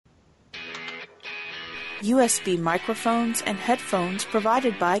USB microphones and headphones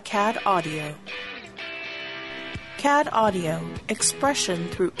provided by CAD Audio. CAD Audio, expression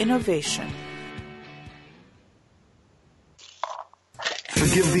through innovation.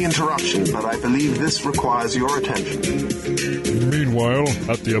 Forgive the interruption, but I believe this requires your attention. Meanwhile,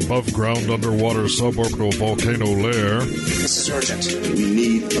 at the above-ground underwater suborbital volcano lair... This is urgent. We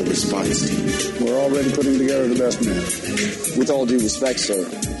need a response team. We're already putting together the best man. With all due respect, sir,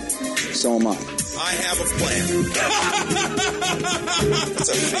 so am I. I have a plan. That's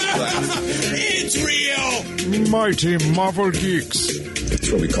a fake laugh. It's real! Mighty Marvel Geeks.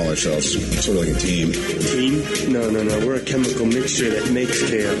 That's what we call ourselves. Sort of like a team. Team? No. We're a chemical mixture that makes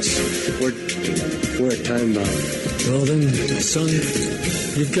chaos. We're a time bomb. Well then, son,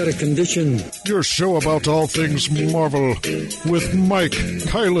 you've got a condition. Your show about all things Marvel with Mike,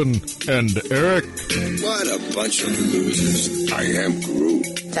 Kylan, and Eric. What a bunch of losers. I am Groot.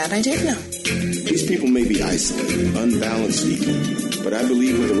 That I did know. These people may be isolated, unbalanced even, but I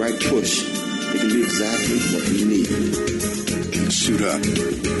believe with the right push, they can be exactly what we need. Suit up.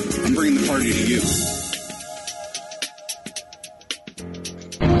 I'm bringing the party to you.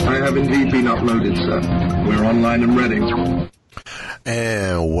 I have indeed been uploaded, sir. We're online and ready.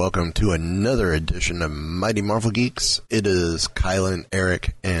 And welcome to another edition of Mighty Marvel Geeks. It is Kylan,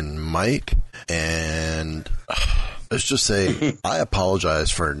 Eric, and Mike. And let's just say I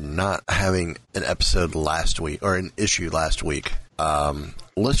apologize for not having an episode last week, or an issue last week.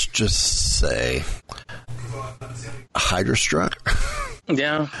 Let's just say Hydra struck.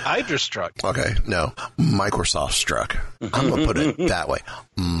 Yeah, Hydra struck. Okay, no, Microsoft struck. I'm going to put it that way.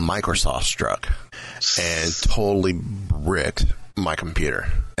 Microsoft struck and totally bricked my computer.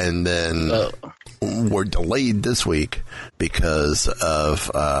 And then we're delayed this week because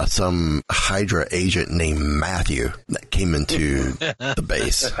of some Hydra agent named Matthew that came into the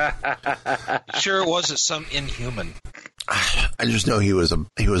base. Sure, it wasn't some inhuman. I just know he was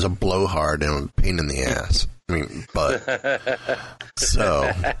a blowhard and a pain in the ass. I mean, but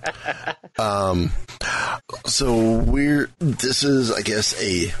this is, I guess,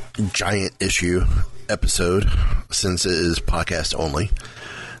 a giant issue episode since it is podcast only.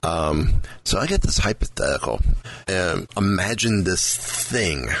 So I get this hypothetical. Imagine this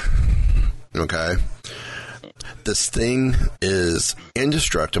thing. Okay. This thing is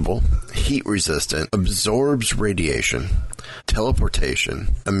indestructible, heat resistant, absorbs radiation,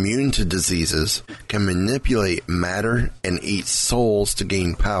 teleportation, immune to diseases, can manipulate matter, and eat souls to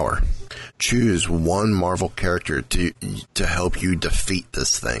gain power. Choose one Marvel character to help you defeat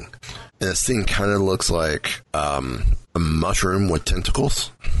this thing. And this thing kind of looks like a mushroom with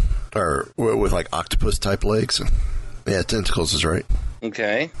tentacles, or with like octopus type legs. Yeah, tentacles is right.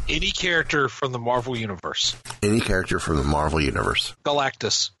 Okay. Any character from the Marvel Universe. Any character from the Marvel Universe.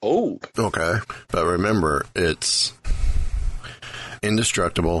 Galactus. Oh. Okay. But remember, it's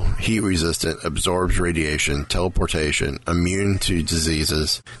indestructible, heat resistant, absorbs radiation, teleportation, immune to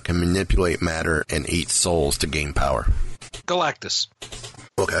diseases, can manipulate matter, and eat souls to gain power. Galactus.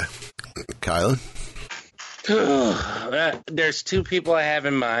 Okay. Kylan? There's two people I have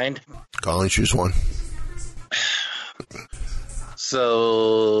in mind. Kylan, choose one. So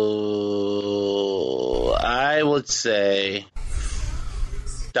I would say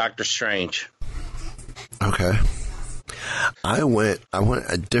Doctor Strange. Okay. I went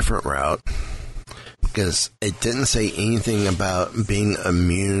a different route because it didn't say anything about being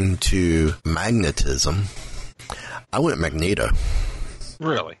immune to magnetism. I went Magneto.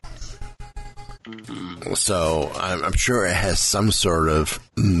 Really? So I'm sure it has some sort of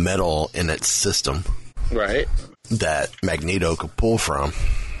metal in its system. Right. That Magneto could pull from.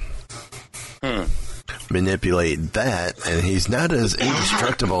 Manipulate that, and he's not as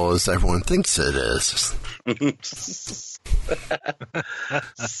indestructible as everyone thinks it is.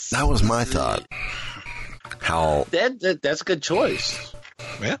 That was my thought. How that's a good choice.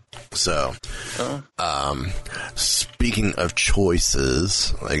 Yeah. So, speaking of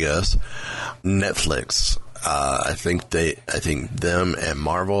choices, I guess Netflix. I think them and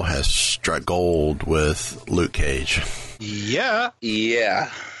Marvel has struck gold with Luke Cage. Yeah, to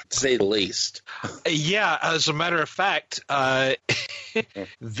say the least. Yeah, as a matter of fact,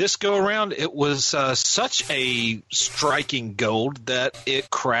 this go around, it was such a striking gold that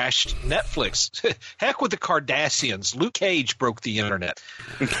it crashed Netflix. Heck with the Kardashians. Luke Cage broke the internet.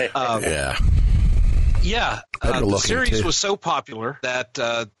 Yeah. The series was so popular that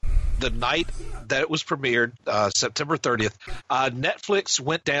the night that it was premiered, September 30th, Netflix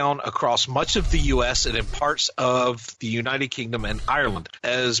went down across much of the U.S. and in parts of the United Kingdom and Ireland.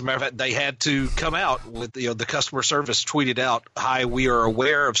 As a matter of fact, they had to come out with the customer service tweeted out, "Hi, we are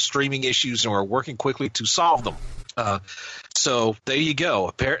aware of streaming issues and we're working quickly to solve them." So there you go.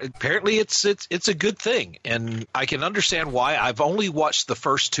 Apparently, it's a good thing, and I can understand why. I've only watched the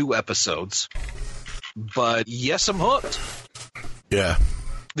first 2 episodes, but yes, I'm hooked. Yeah.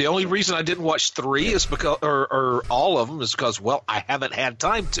 The only reason I didn't watch 3 is because, or all of them, is because, well, I haven't had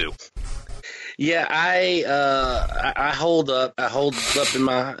time to. Yeah, I holed up in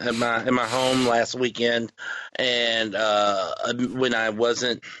my home last weekend, and when I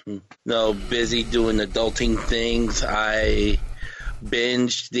wasn't busy doing adulting things, I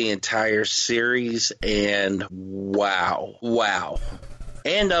binged the entire series, and wow.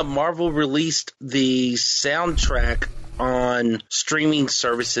 And Marvel released the soundtrack on streaming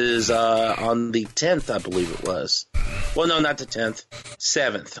services on the 10th, I believe it was. Well, no, not the 10th.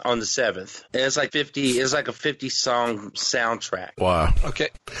 7th, on the 7th. And it's like a 50-song soundtrack. Wow. Okay.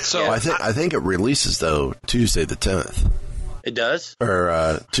 So I think it releases, though, Tuesday the 10th. It does?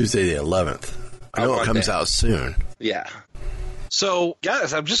 Or Tuesday the 11th. I know it comes out soon. Yeah. So,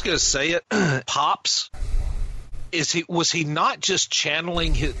 guys, I'm just going to say it. Pops, was he not just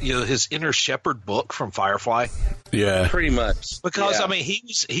channeling his inner shepherd book from Firefly? Yeah, pretty much. Because yeah. I mean,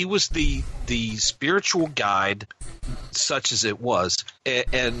 he was the spiritual guide, such as it was,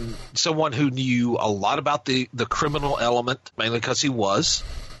 and someone who knew a lot about the criminal element, mainly because he was.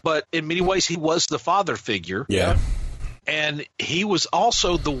 But in many ways, he was the father figure. Yeah. And he was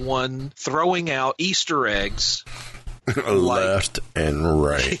also the one throwing out Easter eggs left and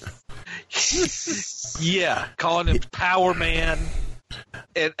right. Yeah, calling him Power Man.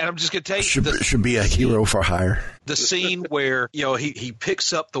 And I'm just going to tell you, should be a hero for hire. The scene where he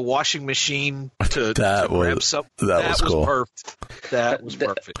picks up the washing machine to grab something. That was cool. Perfect. That was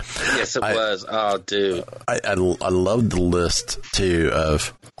perfect. Yes, it was. Oh, dude, I love the list too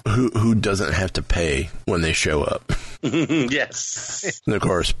of who doesn't have to pay when they show up. Yes, and of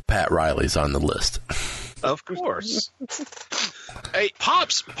course Pat Riley's on the list. Of course. Hey,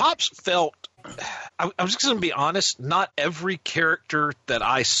 Pops felt. I'm just going to be honest. Not every character that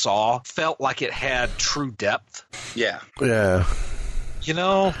I saw felt like it had true depth. Yeah. Yeah.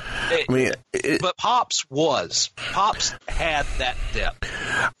 But Pops had that depth.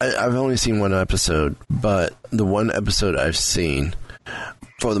 I've only seen one episode, but the one episode I've seen,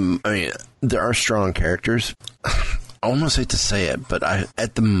 there are strong characters. I almost hate to say it, but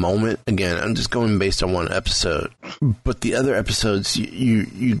at the moment, again, I'm just going based on one episode. But the other episodes,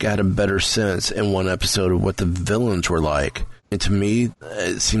 you got a better sense in one episode of what the villains were like. And to me,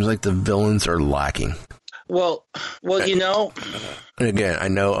 it seems like the villains are lacking. Well, And again, I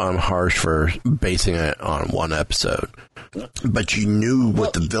know I'm harsh for basing it on one episode, but you knew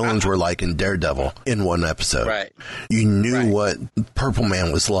what the villains were like in Daredevil in one episode. Right. You knew what Purple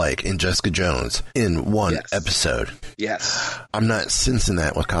Man was like in Jessica Jones in one episode. Yes. I'm not sensing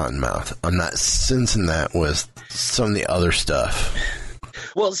that with Cottonmouth. I'm not sensing that with some of the other stuff.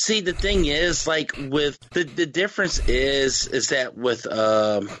 Well, see, the thing is, like, with the difference is that with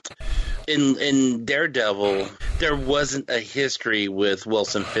in Daredevil, there wasn't a history with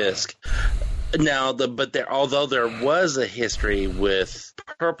Wilson Fisk. Now, although there was a history with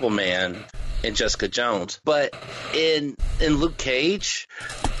Purple Man and Jessica Jones, but in Luke Cage,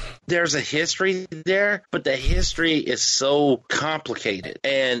 there's a history there, but the history is so complicated,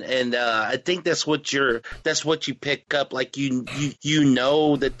 and I think that's what you pick up. Like you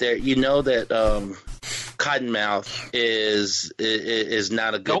know that Cottonmouth is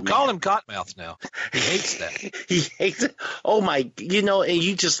not a good. Don't call him Cottonmouth now. He hates that. He hates it. Oh my, and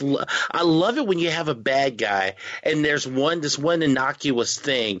I love it when you have a bad guy and there's this one innocuous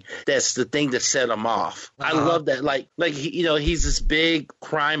thing that's the thing that set him off. I love that. Like he's this big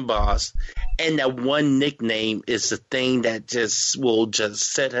crime boss, and that one nickname is the thing that will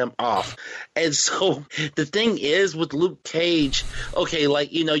set him off. And so the thing is with Luke Cage, okay,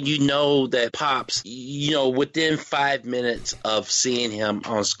 that Pops, within 5 minutes of seeing him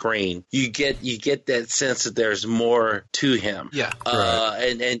on screen, you get that sense that there's more to him. Yeah.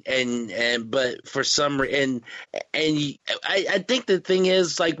 But for some reason, I think the thing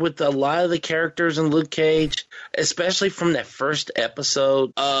is, like, with a lot of the characters in Luke Cage, especially from that first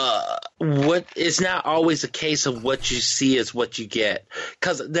episode, when it's not always a case of what you see is what you get.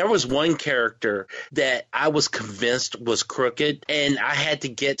 Because there was one character that I was convinced was crooked, and I had to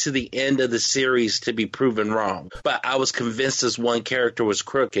get to the end of the series to be proven wrong. But I was convinced this one character was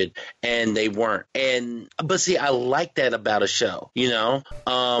crooked, and they weren't. But see, I like that about a show, you know?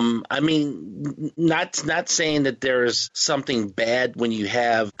 I mean, not saying that there's something bad when you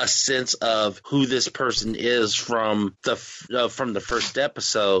have a sense of who this person is from the first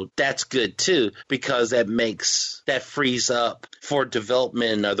episode. That's good too, because that frees up for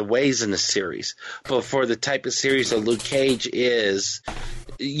development in other ways in the series. But for the type of series that Luke Cage is,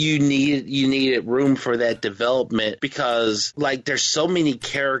 you needed room for that development, because like there's so many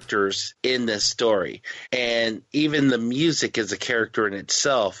characters in this story, and even the music is a character in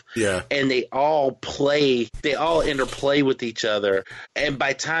itself. Yeah. And they all interplay with each other, and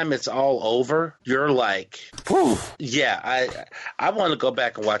by the time it's all over, you're like, whew, yeah, I want to go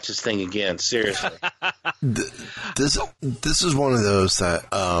back and watch this thing again, seriously. This is one of those that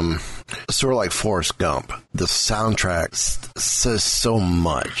sort of like Forrest Gump. The soundtrack says so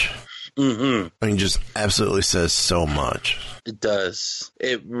much. Mm-hmm. I mean, just absolutely says so much. It does.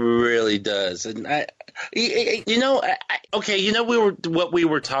 It really does. And what we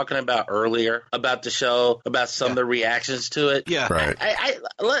were talking about earlier about the show, about some of the reactions to it. Yeah. Right.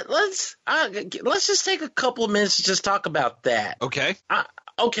 Let's just take a couple of minutes to just talk about that. Okay.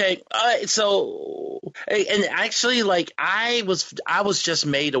 Okay, so, and actually, like, I was just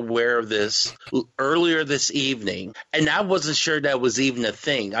made aware of this earlier this evening, and I wasn't sure that was even a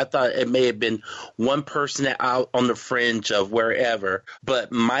thing. I thought it may have been one person out on the fringe of wherever.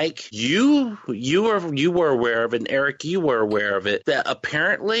 But Mike, you were aware of it, and Eric, you were aware of it, that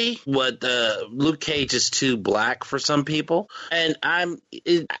apparently Luke Cage is too black for some people, and I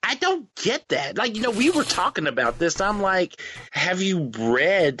don't get that. Like, you know, we were talking about this. I'm like, have you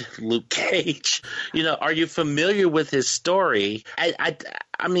read Luke Cage? You know, are you familiar with his story? I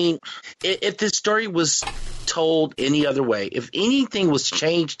mean, if this story was told any other way, if anything was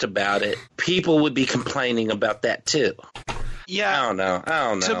changed about it, people would be complaining about that too. Yeah, I don't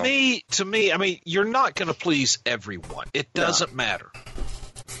know. To me, I mean, you're not going to please everyone. It doesn't matter.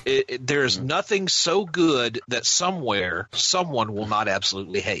 There's nothing so good that somewhere someone will not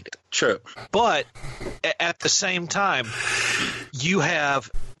absolutely hate it. True. But at the same time, you have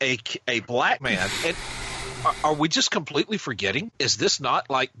a black man. And are we just completely forgetting? Is this not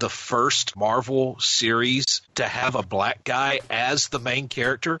like the first Marvel series to have a black guy as the main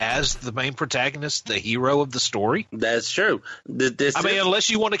character, as the main protagonist, the hero of the story? That's true. Unless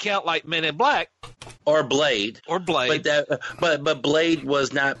you want to count like Men in Black. Or Blade. But Blade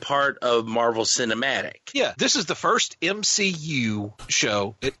was not part of Marvel Cinematic. Yeah, this is the first MCU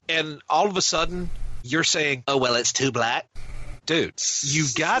show, and all of a sudden you're saying, oh, well, it's too black? Dude, you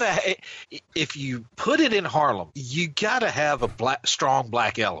gotta, if you put it in Harlem, you gotta have a strong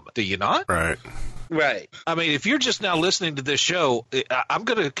black element, do you not? Right. Right. I mean, if you're just now listening to this show, I'm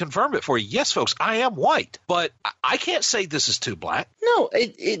going to confirm it for you. Yes, folks, I am white, but I can't say this is too black. No,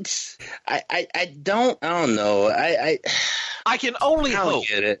 I don't know. I can only hope.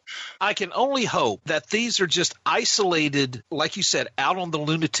 Get it. I can only hope that these are just isolated, like you said, out on the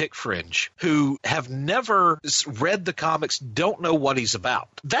lunatic fringe, who have never read the comics, don't know what he's about.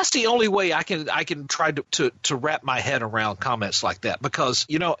 That's the only way I can try to wrap my head around comments like that, because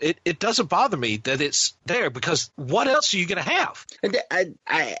you know it doesn't bother me that it's there, because what else are you going to have?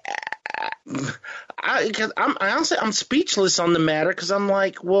 I'm speechless on the matter, because I'm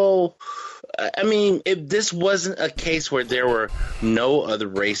like, well, I mean, if this wasn't a case where there were no other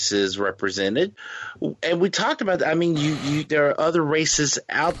races represented, and we talked about that, I mean, there are other races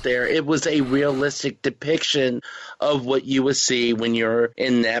out there. It was a realistic depiction of what you would see when you're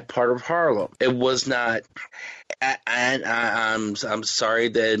in that part of Harlem. It was not. I'm sorry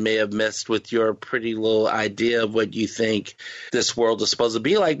that it may have messed with your pretty little idea of what you think this world is supposed to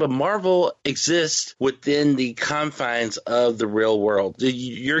be like, but Marvel exists within the confines of the real world.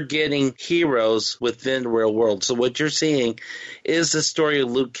 You're getting heroes within the real world. So what you're seeing is the story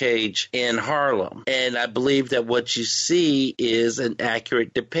of Luke Cage in Harlem. And I believe that what you see is an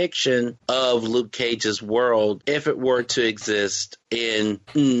accurate depiction of Luke Cage's world if it were to exist in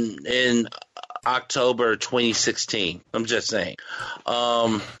October 2016. I'm just saying.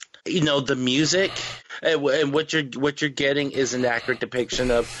 You know, the music, And what you're getting is an accurate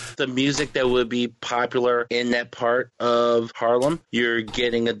depiction of the music that would be popular in that part of Harlem. You're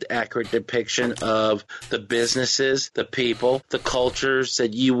getting an accurate depiction of the businesses, the people, the cultures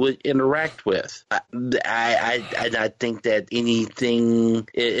that you would interact with. I think that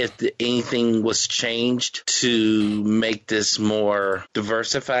if anything was changed to make this more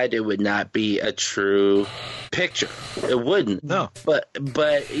diversified, it would not be a true picture. It wouldn't. No. But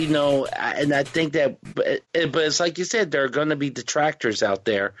I think that, but it's like you said, there are going to be detractors out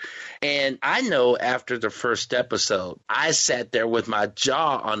there. And I know after the first episode, I sat there with my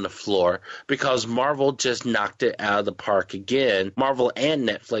jaw on the floor because Marvel just knocked it out of the park again. Marvel and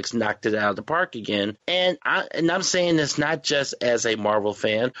Netflix knocked it out of the park again. And I'm saying this not just as a Marvel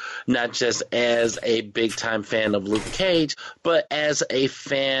fan, not just as a big-time fan of Luke Cage, but as a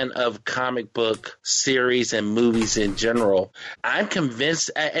fan of comic book series and movies in general. I'm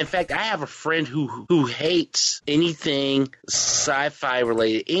convinced, in fact, I have a friend who hates anything sci-fi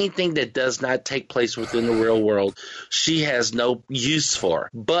related, anything that does not take place within the real world. She has no use for,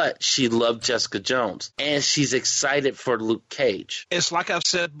 but she loved Jessica Jones, and she's excited for Luke Cage. It's like I've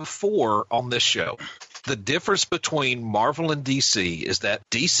said before on this show. The difference between Marvel and DC is that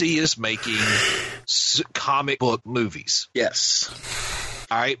DC is making comic book movies. Yes.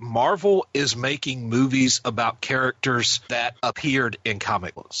 All right, Marvel is making movies about characters that appeared in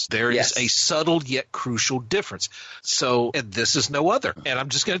comic books. There is a subtle yet crucial difference. So, and this is no other. And I'm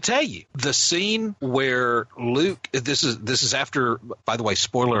just going to tell you, the scene where Luke, this is after, by the way,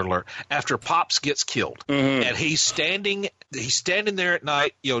 spoiler alert, after Pops gets killed, and he's standing there at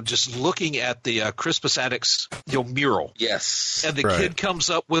night, just looking at the Crispus Attucks, mural. Yes. And the kid comes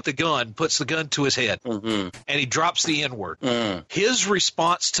up with a gun, puts the gun to his head, and he drops the N-word. His response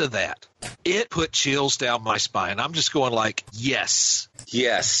to that, it put chills down my spine. I'm just going like, yes.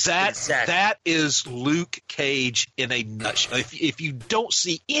 That is Luke Cage in a nutshell. If you don't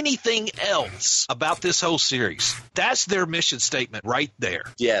see anything else about this whole series, that's their mission statement right there.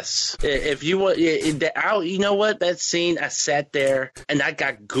 Yes. If you want, you know what? That scene, I sat there and I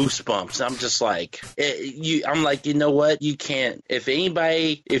got goosebumps. I'm just like, I'm like, you know what? You can't. If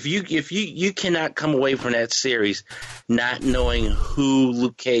you cannot come away from that series not knowing who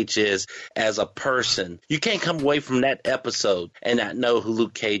Luke Cage is as a person. You can't come away from that episode and not know who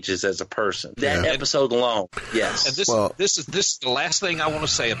Luke Cage is as a person. That episode alone, yes. And this is the last thing I want to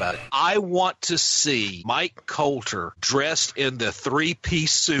say about it. I want to see Mike Coulter dressed in the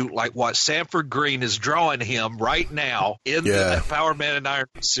 3-piece suit like what Sanford Green is drawing him right now in the Power Man and Iron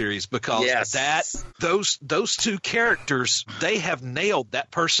Man series, because those two characters, they have nailed that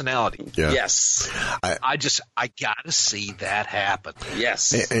personality. Yeah. Yes. I gotta see that happen.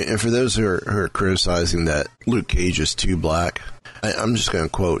 Yes. And for those who are criticizing that Luke Cage is too black, I'm just going to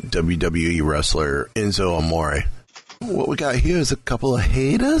quote WWE wrestler Enzo Amore. What we got here is a couple of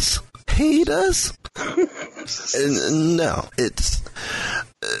haters. And no, it's...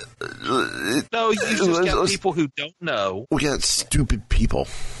 no, you just got people who don't know. We got stupid people.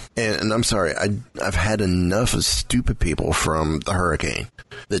 And I'm sorry, I've had enough of stupid people from the hurricane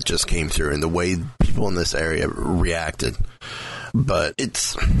that just came through and the way people in this area reacted. But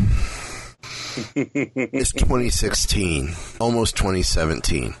it's 2016, almost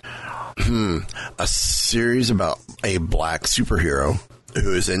 2017. A series about a black superhero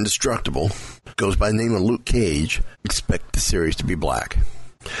who is indestructible, goes by the name of Luke Cage. Expect the series to be black.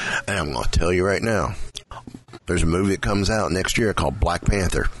 And I'm going to tell you right now, there's a movie that comes out next year called Black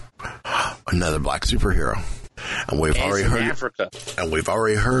Panther, another black superhero. And we've already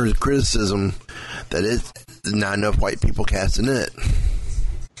heard criticism that it's not enough white people casting it.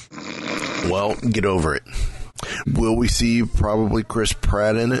 Well, get over it. Will we see probably Chris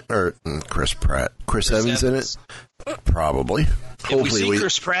Evans in it? Probably. If we see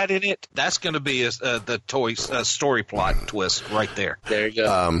Chris Pratt in it, that's going to be the story plot twist right there. There you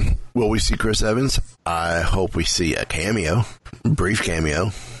go. Will we see Chris Evans? I hope we see a brief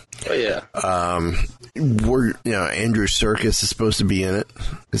cameo. Oh yeah. Andrew Serkis is supposed to be in it.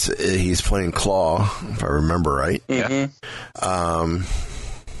 He's playing Claw, if I remember right. Mm-hmm.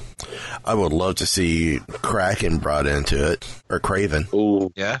 I would love to see Kraken brought into it, or Craven.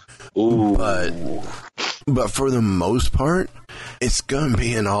 Ooh. Yeah. Ooh. But for the most part, it's going to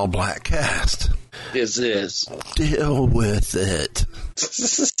be an all-black cast. This is. Deal with it.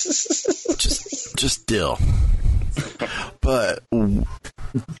 just deal. But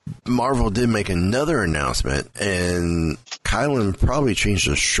Marvel did make another announcement, and Kylan probably changed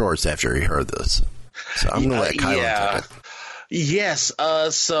his shorts after he heard this. So I'm going to let Kylan take it. Yes.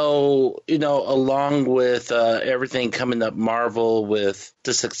 So, along with everything coming up Marvel with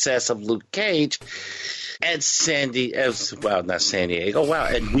the success of Luke Cage at not San Diego,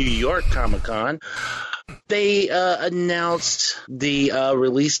 at New York Comic-Con, they announced the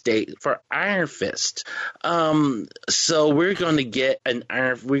release date for Iron Fist. So we're going to get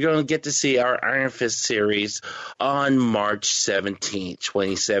to see our Iron Fist series on March 17th,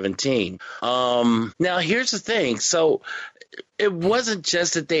 2017. Now here's the thing. So it wasn't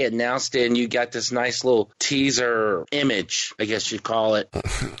just that they announced it and you got this nice little teaser image, I guess you'd call it.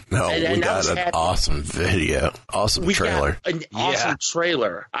 No, we got an awesome video, awesome trailer. An awesome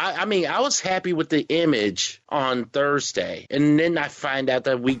trailer. I was happy with the image on Thursday, and then I find out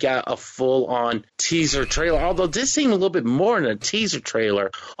that we got a full-on teaser trailer, although this seemed a little bit more than a teaser trailer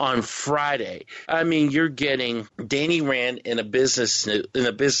on Friday. I mean, you're getting Danny Rand in a business suit,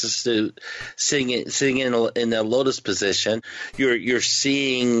 sitting in a lotus position. You're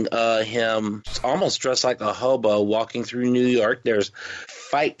seeing him almost dressed like a hobo walking through New York. There's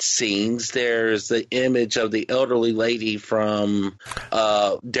fight scenes. There's the image of the elderly lady from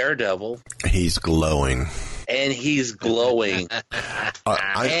Daredevil. He's glowing. And he's glowing.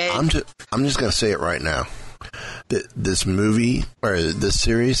 I'm just going to say it right now. This movie, or this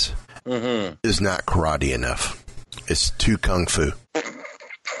series, is not karate enough. It's too kung fu.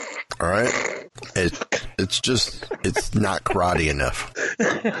 All right? It's not karate enough.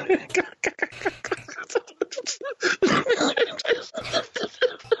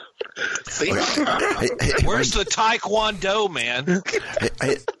 Where's the Taekwondo, man?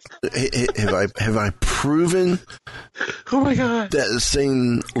 Have I proven? Oh my God! That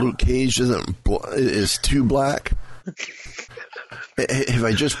saying Luke Cage is too black. Have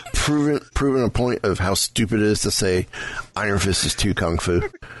I just proven a point of how stupid it is to say Iron Fist is too kung fu?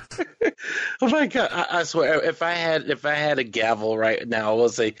 Oh my God! I swear, if I had a gavel right now, I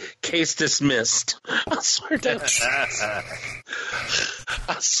would say case dismissed. I swear to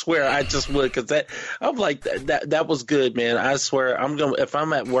I swear, I just would, because I'm like that was good, man. I swear, if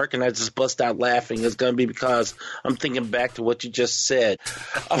I'm at work and I just bust out laughing, it's gonna be because I'm thinking back to what you just said.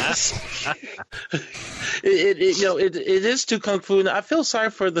 It is too kung fu. And I feel sorry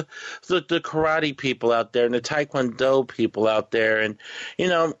for the karate people out there and the Taekwondo people out there, and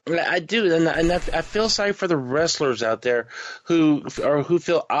I do, and I feel sorry for the wrestlers out there who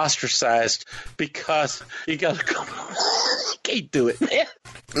feel ostracized because you gotta go. You can't do it, man.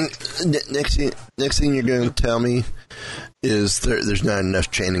 Next thing you're going to tell me is there's not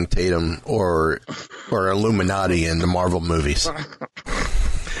enough Channing Tatum or Illuminati in the Marvel movies.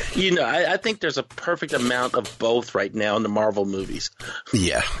 I think there's a perfect amount of both right now in the Marvel movies.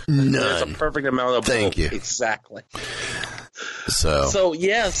 Yeah, none. There's a perfect amount of both. Thank you. Exactly.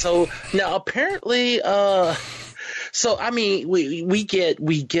 So now apparently, so I mean, you get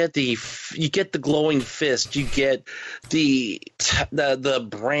the glowing fist, you get the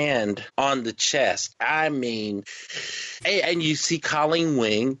brand on the chest. I mean, and you see Colleen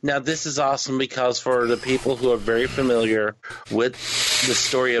Wing. Now this is awesome because for the people who are very familiar with the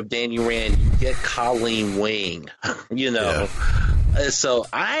story of Danny Rand, you get Colleen Wing. Yeah. So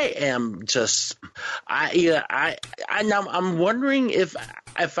I am just, I'm wondering if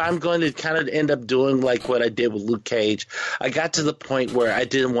I'm going to kind of end up doing like what I did with Luke Cage. I got to the point where I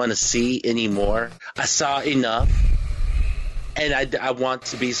didn't want to see anymore. I saw enough. And I want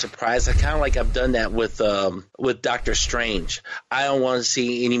to be surprised. I kind of like I've done that with Doctor Strange. I don't want to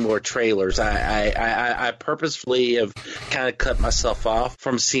see any more trailers. I purposefully have kind of cut myself off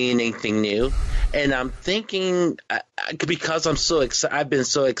from seeing anything new. And I'm thinking because I've been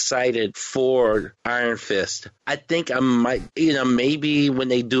so excited for Iron Fist. I think I might, maybe when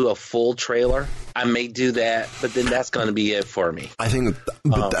they do a full trailer, I may do that. But then that's going to be it for me. I think,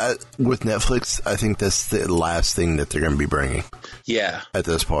 with Netflix, I think that's the last thing that they're going to be bringing. Yeah. At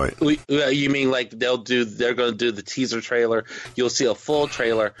this point. You mean like they're going to do the teaser trailer, you'll see a full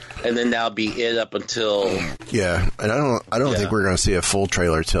trailer, and then that'll be it up until... Yeah, and I don't think we're going to see a full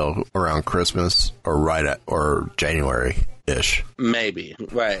trailer till around Christmas or January-ish. Maybe,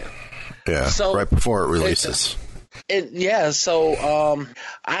 right. Yeah, so, right before it releases. Whereas on the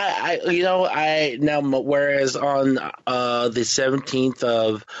 17th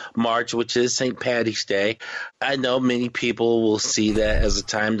of March, which is St. Paddy's Day, I know many people will see that as a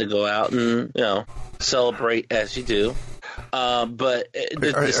time to go out and, celebrate as you do. But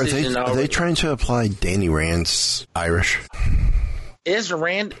are they trying to apply Danny Rand's Irish?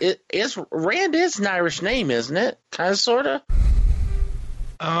 Rand is an Irish name, isn't it? Kind of, sort of.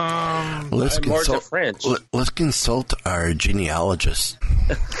 Let's consult our genealogist.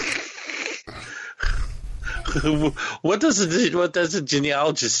 What does the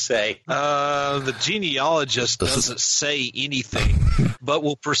genealogist say? The genealogist doesn't say anything, but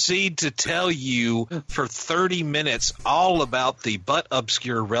will proceed to tell you for 30 minutes all about the but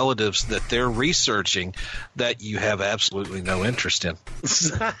obscure relatives that they're researching that you have absolutely no interest in.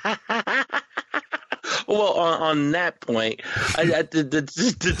 Well, on that point,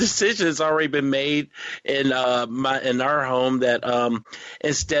 the decision has already been made in our home that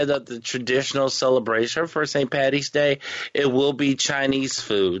instead of the traditional celebration for St. Patty's Day, it will be Chinese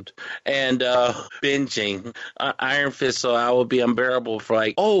food and binging Iron Fist. So I will be unbearable for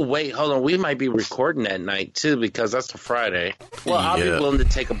like, oh wait, hold on, we might be recording that night too because that's a Friday. Well, I'll be willing to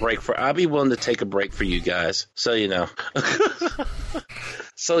take a break for you guys. So you know.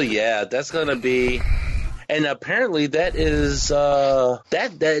 So yeah, that's gonna be. And apparently that is that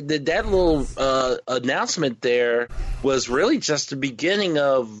little announcement there was really just the beginning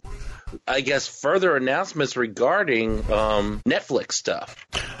of, I guess, further announcements regarding Netflix stuff.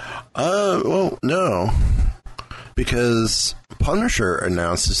 Well, no, because Punisher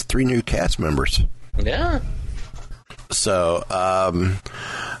announces 3 new cast members. Yeah. So,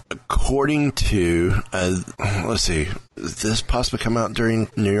 according to, let's see, this possibly come out during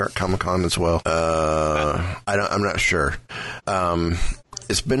New York Comic Con as well. I'm not sure.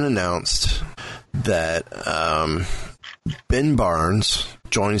 It's been announced that Ben Barnes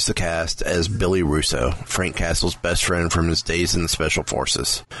joins the cast as Billy Russo, Frank Castle's best friend from his days in the Special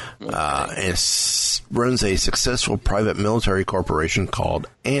Forces, and runs a successful private military corporation called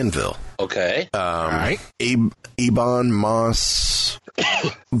Anvil. Okay. All right. Ebon Moss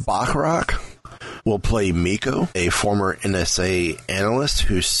Bachrach will play Miko, a former NSA analyst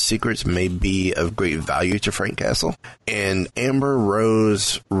whose secrets may be of great value to Frank Castle. And Amber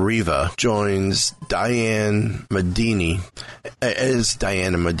Rose Riva joins Diana Medini,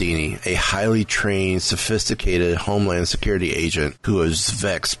 a highly trained, sophisticated Homeland Security agent who is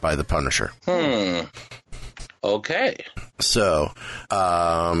vexed by the Punisher. Okay. So,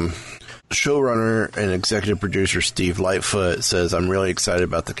 showrunner and executive producer Steve Lightfoot says, I'm really excited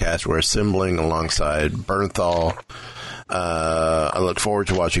about the cast we're assembling alongside Bernthal. I look forward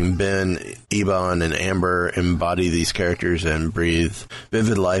to watching Ben, Ebon, and Amber embody these characters and breathe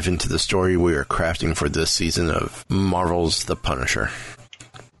vivid life into the story we are crafting for this season of Marvel's The Punisher.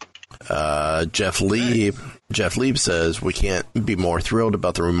 Jeff Lieb says, we can't be more thrilled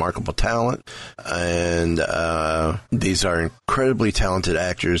about the remarkable talent, and these are incredibly talented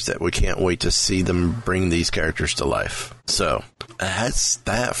actors that we can't wait to see them bring these characters to life. So that's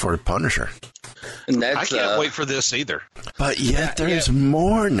that for Punisher. And I can't wait for this either. But yet there's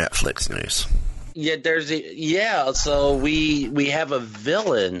more Netflix news. Yeah, so we have a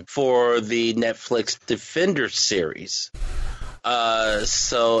villain for the Netflix Defender series.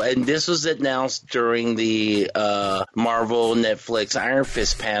 And this was announced during the Marvel Netflix Iron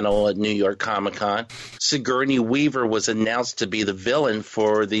Fist panel at New York Comic Con. Sigourney Weaver was announced to be the villain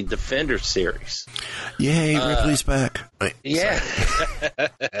for the Defender series. Yay, Ripley's back. Wait, yeah.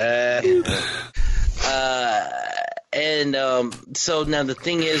 So now the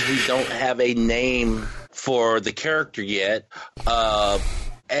thing is, we don't have a name for the character yet.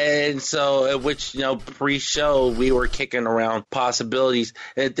 And so, which, pre-show, we were kicking around possibilities.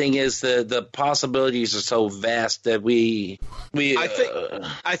 And the thing is, the possibilities are so vast that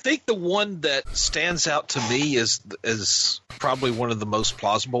I think the one that stands out to me is probably one of the most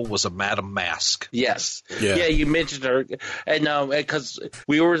plausible was a Madame Mask. Yes. Yeah, you mentioned her. And because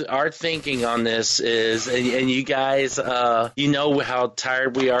our thinking on this is, and you guys, how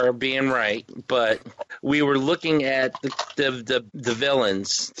tired we are of being right, but we were looking at the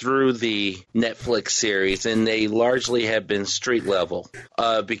villains through the Netflix series, and they largely have been street level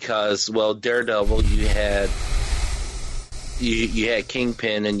because, Daredevil, you had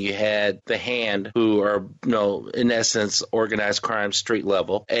Kingpin and you had the Hand, who are, in essence, organized crime street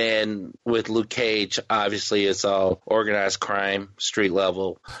level. And with Luke Cage, obviously, it's all organized crime street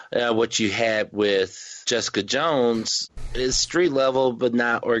level. What you had with Jessica Jones is street level, but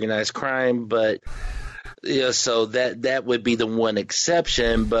not organized crime, but... so that would be the one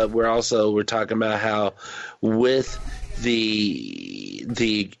exception, but we're talking about how with the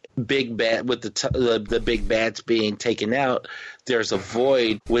big bad, with the big bats being taken out, there's a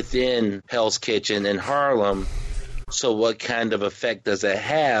void within Hell's Kitchen in Harlem So what kind of effect does that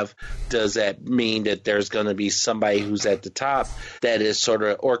have? Does that mean that there's going to be somebody who's at the top that is sort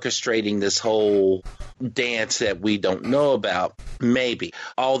of orchestrating this whole dance that we don't know about? Maybe.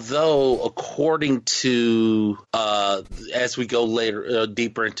 Although, according to, as we go later,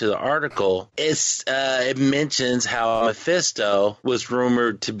 deeper into the article, it mentions how Mephisto was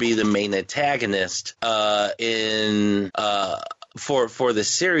rumored to be the main antagonist for the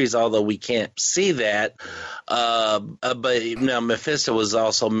series, although we can't see that. But Mephisto was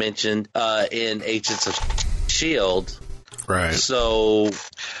also mentioned in Agents of S.H.I.E.L.D. Right. So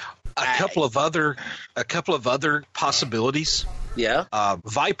a couple of other possibilities. Yeah.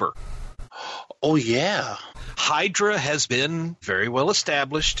 Viper. Oh yeah. Hydra has been very well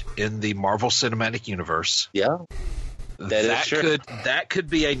established in the Marvel Cinematic Universe. Yeah. That is true. That could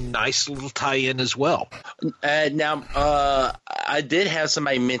be a nice little tie-in as well. Now, I did have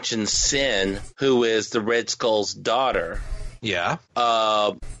somebody mention Sin, who is the Red Skull's daughter. Yeah.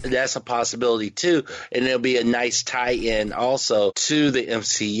 That's a possibility, too. And it'll be a nice tie-in also to the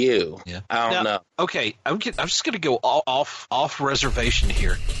MCU. Yeah. I don't know. Okay, I'm just going to go off reservation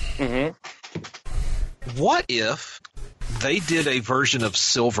here. Mm-hmm. What if they did a version of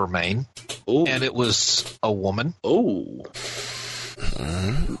Silvermane, and it was a woman? Oh.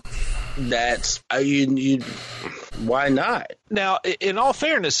 That's why not? Now, in all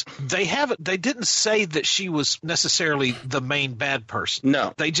fairness, they didn't say that she was necessarily the main bad person.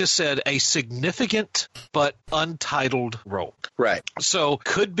 No. They just said a significant but untitled role. Right. So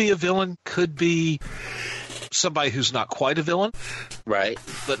could be a villain, could be somebody who's not quite a villain. Right.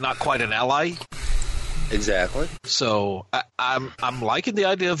 But not quite an ally. Exactly. So I'm liking the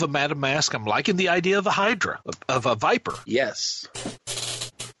idea of a Madam Mask. I'm liking the idea of a Hydra, of a Viper. Yes.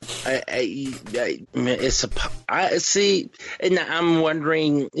 I see, and I'm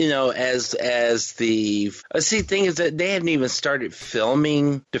wondering, as the thing is that they haven't even started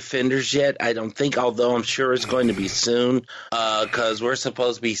filming Defenders yet. I don't think, although I'm sure it's going to be soon, because we're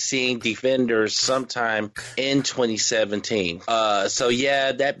supposed to be seeing Defenders sometime in 2017. So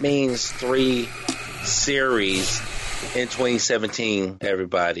yeah, that means 3 series in 2017,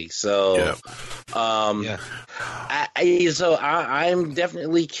 everybody. So, yeah. I'm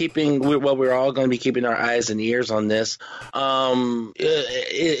definitely we're all going to be keeping our eyes and ears on this,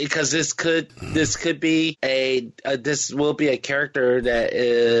 because this could be this will be a character that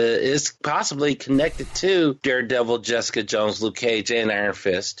is possibly connected to Daredevil, Jessica Jones, Luke Cage, and Iron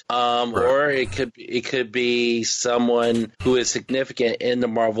Fist, right. Or it could be someone who is significant in the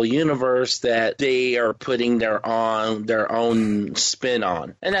Marvel universe that they are putting their own spin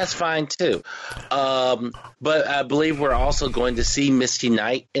on, and that's fine too. But I believe we're also going to see Misty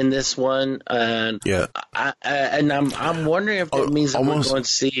Knight in this one, and yeah, I'm wondering if that means that we're going to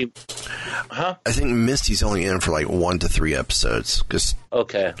see. Huh? I think Misty's only in for like 1 to 3 episodes.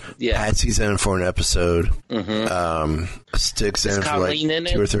 Okay, yeah. Patsy's in for an episode. Mm-hmm. Stick's in for like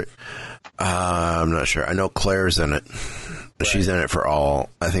 2 or 3. I'm not sure. I know Claire's in it. Right. She's in it for all.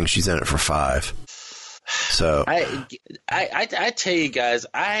 I think she's in it for 5. So I tell you guys,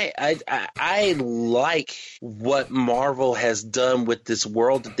 I like what Marvel has done with this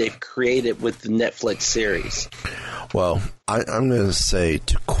world that they've created with the Netflix series. Well, I'm going to say,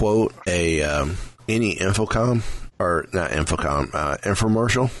 to quote any Infocom, or not Infocom,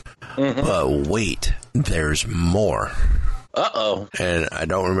 infomercial, but wait, there's more. Uh-oh. And I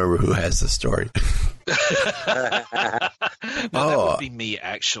don't remember who has the story. That would be me,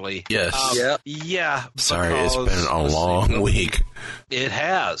 actually. Yes. Yeah. Sorry, it's been a long week. It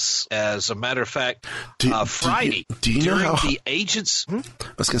has. As a matter of fact, Friday, do you know how the agents... I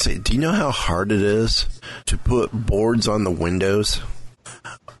was going to say, do you know how hard it is to put boards on the windows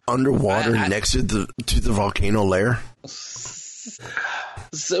underwater next to the volcano lair?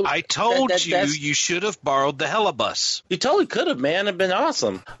 So I told you should have borrowed the Helibus. You totally could have, man. It'd been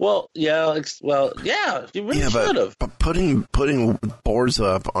awesome. Well, yeah. You really should have. But putting boards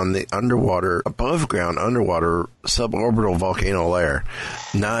up on the above ground underwater suborbital volcano lair,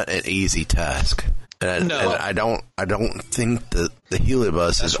 not an easy task. And I don't think that the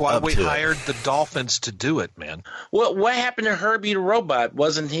Helibus is up to it. That's why we hired the Dolphins to do it, man. What happened to Herbie the robot?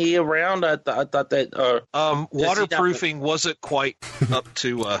 Wasn't he around? I thought that waterproofing wasn't quite up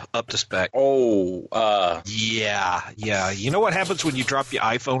to spec. Oh, yeah. You know what happens when you drop your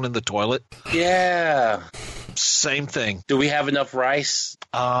iPhone in the toilet? Yeah. Same thing. Do we have enough rice?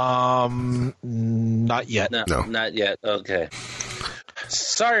 Not yet. No, not yet. Okay.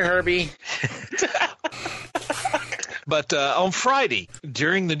 Sorry, Herbie. But on Friday,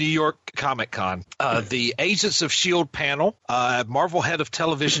 during the New York Comic-Con. The Agents of S.H.I.E.L.D. panel, Marvel head of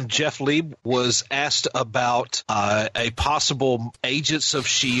television Jeff Lieb was asked about a possible Agents of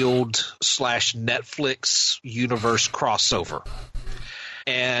S.H.I.E.L.D. / Netflix universe crossover.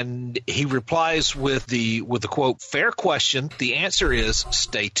 And he replies with the quote, "Fair question. The answer is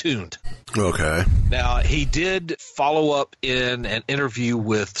stay tuned." Okay. Now, he did follow up in an interview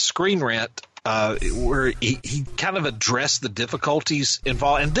with Screen Rant where he kind of addressed the difficulties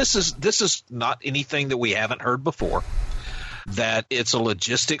involved. And this is not anything that we haven't heard before, that it's a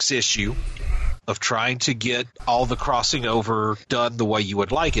logistics issue of trying to get all the crossing over done the way you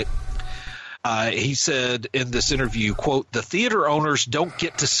would like it. He said in this interview, quote, "The theater owners don't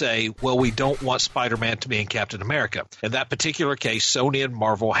get to say, well, we don't want Spider-Man to be in Captain America. In that particular case, Sony and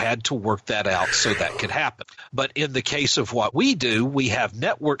Marvel had to work that out so that could happen. But in the case of what we do, we have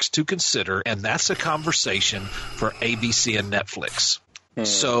networks to consider, and that's a conversation for ABC and Netflix."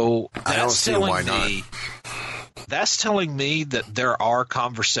 So I don't see why not. That's telling me that there are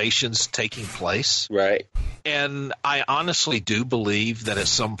conversations taking place. Right. And I honestly do believe that at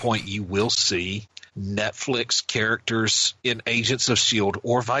some point you will see Netflix characters in Agents of S.H.I.E.L.D.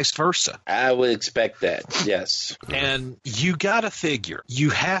 or vice versa. I would expect that, yes. And you got to figure, you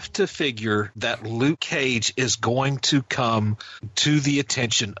have to figure that Luke Cage is going to come to the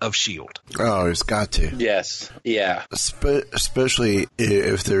attention of S.H.I.E.L.D. Oh, it's got to. Yes, yeah. Especially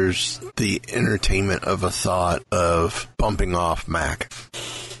if there's the entertainment of a thought of bumping off Mac.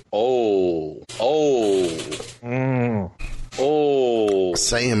 Oh.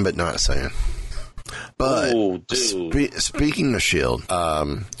 Saying but not saying. But speaking of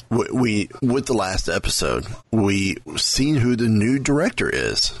S.H.I.E.L.D., we with the last episode, we seen who the new director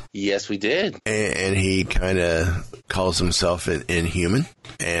is. Yes, we did. And he kind of calls himself an Inhuman.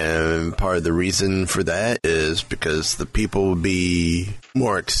 And part of the reason for that is because the people would be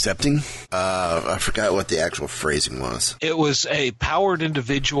more accepting. I forgot what the actual phrasing was. It was a powered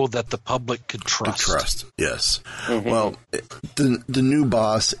individual that the public could trust. Yes. Mm-hmm. Well, the new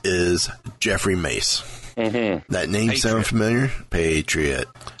boss is Jeffrey Mace. Mm-hmm. That name sound familiar? Patriot.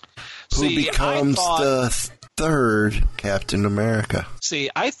 Who becomes the third Captain America.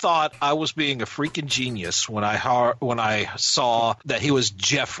 See, I thought I was being a freaking genius when I saw that he was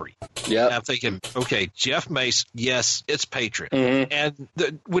Jeffrey. Yeah, I'm thinking, okay, Jeff Mace, yes, it's Patriot. Mm-hmm.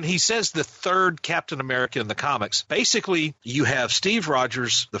 And when he says the third Captain America in the comics, basically you have Steve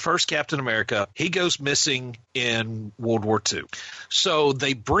Rogers, the first Captain America. He goes missing in World War II. So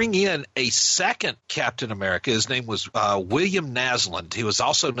they bring in a second Captain America. His name was William Naslund. He was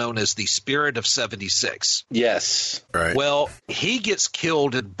also known as the Spirit of 76. Yes. Right. Well, he gets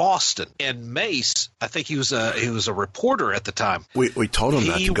killed in Boston, and Mace, I think he was a reporter at the time. We told him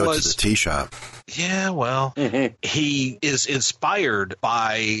not to go to the tea shop. Yeah, well, he is inspired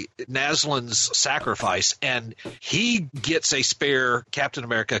by Naslund's sacrifice, and he gets a spare Captain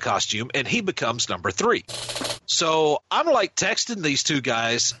America costume, and he becomes number 3. So I'm like texting these two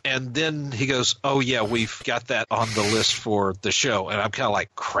guys, and then he goes, "Oh yeah, we've got that on the list for the show." And I'm kind of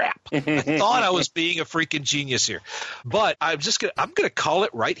like, crap. I thought I was being a freaking genius here, but I'm gonna call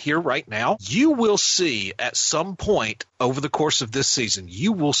it right here, right now. You will see at some point over the course of this season,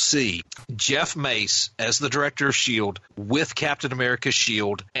 you will see Jeff Mace as the director of S.H.I.E.L.D. with Captain America's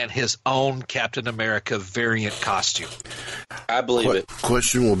shield and his own Captain America variant costume. I believe it.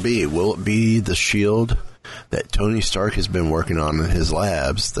 Question will it be the shield that Tony Stark has been working on in his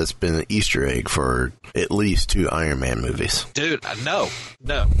labs that's been an Easter egg for at least 2 Iron Man movies? Dude, no.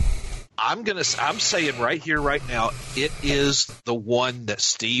 I'm saying right here, right now, it is the one that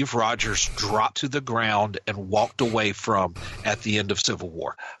Steve Rogers dropped to the ground and walked away from at the end of Civil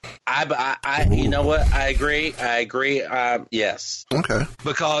War. I you know what? I agree. Yes. Okay.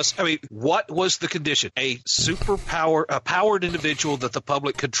 Because, I mean, what was the condition? A powered individual that the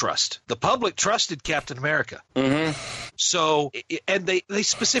public could trust. The public trusted Captain America. Mm-hmm. So, and they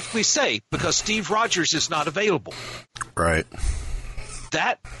specifically say, because Steve Rogers is not available. Right.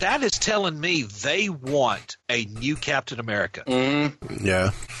 That is telling me they want a new Captain America. Mm-hmm.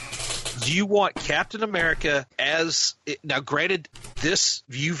 Yeah. You want Captain America now granted, this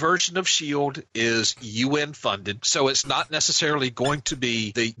new version of S.H.I.E.L.D. is UN funded, so it's not necessarily going to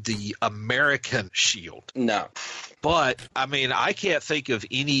be the American S.H.I.E.L.D. No. But, I mean, I can't think of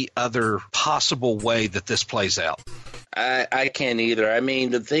any other possible way that this plays out. I can't either. I mean,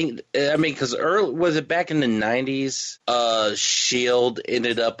 because was it back in the 90s? S.H.I.E.L.D.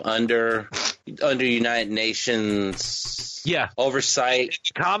 ended up under United Nations oversight.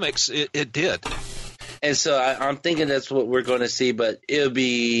 In comics, it did. And so I'm thinking that's what we're going to see, but it'll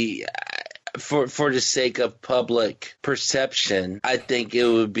be for the sake of public perception, I think it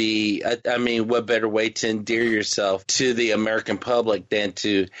would be, I mean, what better way to endear yourself to the American public than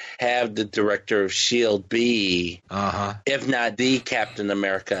to have the director of S.H.I.E.L.D. be, if not the Captain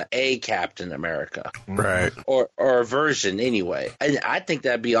America, a Captain America. Right. Or a version anyway. And I think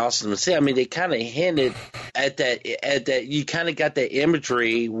that'd be awesome to see. I mean, they kind of hinted at that, you kind of got that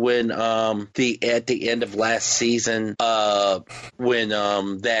imagery when at the end of last season, when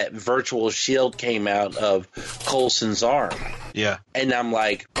that virtual shield came out of Coulson's arm. Yeah. And I'm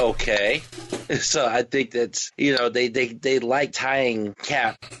like, okay. So I think that's, they like tying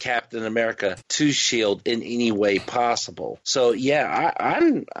Captain America to S.H.I.E.L.D. in any way possible. So yeah,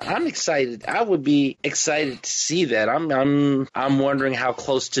 I'm excited. I would be excited to see that. I'm wondering how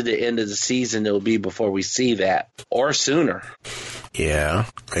close to the end of the season it'll be before we see that, or sooner. Yeah,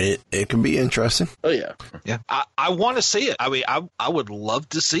 it can be interesting. Oh yeah, yeah. I want to see it. I mean, I would love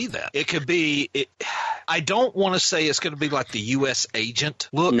to see that. It could be. I don't want to say it's going to be like the U.S. agent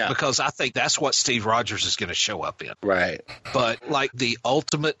look, because I think that's what Steve Rogers is going to show up in. Right. But like the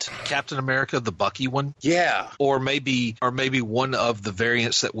ultimate Captain America, the Bucky one. Yeah. Or maybe one of the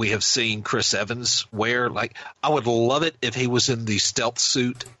variants that we have seen Chris Evans wear. Like, I would love it if he was in the stealth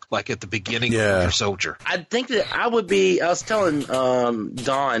suit, like at the beginning of Winter Soldier. I think that I was telling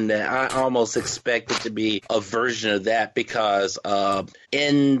Dawn that I almost expect it to be a version of that because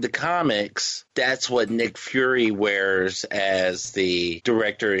in the comics, that's what Nick Fury wears as the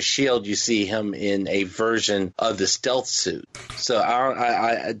director of S.H.I.E.L.D. You see him in a version of the stealth suit. So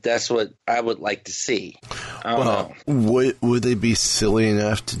that's what I would like to see. I don't know. Would they be silly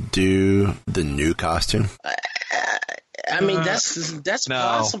enough to do the new costume? I mean, that's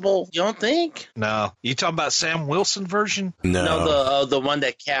possible. You don't think? No. You talking about Sam Wilson version? No, the one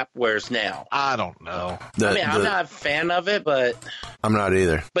that Cap wears now. I don't know. I'm not a fan of it, but I'm not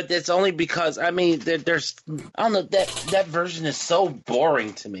either. But it's only because I mean, there's I don't know that version is so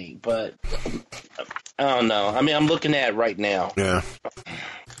boring to me. But I don't know. I mean, I'm looking at it right now. Yeah.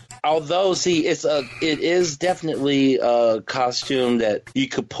 Although, see, it is definitely a costume that you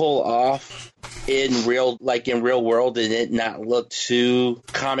could pull off in real world and it not look too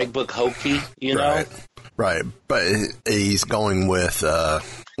comic book hokey, you know? Right. But he's going with an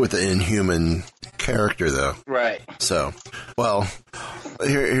Inhuman character, though. Right. So, well,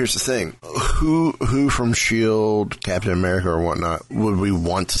 here's the thing: who from S.H.I.E.L.D., Captain America, or whatnot would we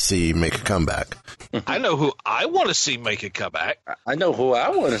want to see make a comeback? I know who I want to see make a comeback. I know who I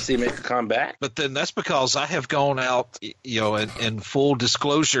want to see make a comeback. But then that's because I have gone out, in full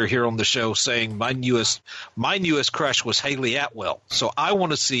disclosure here on the show, saying my newest crush was Haley Atwell. So I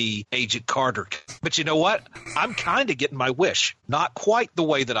want to see Agent Carter. But you know what? I'm kind of getting my wish. Not quite the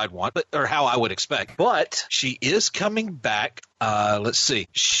way that I'd want, or how I would expect. But she is coming back. Let's see.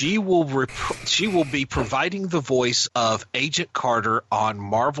 She will be providing the voice of Agent Carter on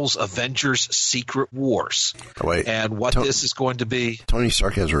Marvel's Avengers: Secret Wars. Oh, wait. And what this is going to be. Tony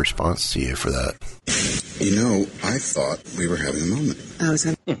Stark has a response to you for that. I thought we were having a moment.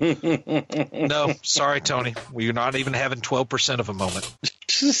 No, sorry, Tony. We're not even having 12% of a moment.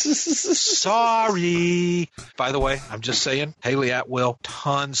 Sorry. By the way, I'm just saying, Haley Atwell,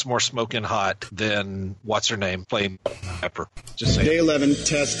 tons more smoking hot than what's her name playing Pepper. Just saying. Day 11,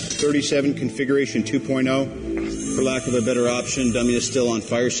 test 37, configuration 2.0. For lack of a better option, dummy is still on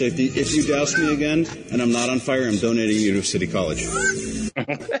fire safety. If you douse me again and I'm not on fire, I'm donating you to City College.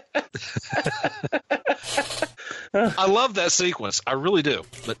 I love that sequence. I really do.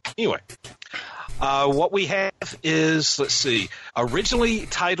 But anyway. What we have is, let's see, originally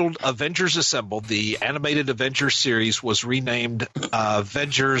titled Avengers Assemble, the animated Avengers series was renamed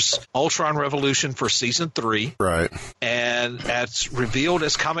Avengers Ultron Revolution for Season 3. Right. And as revealed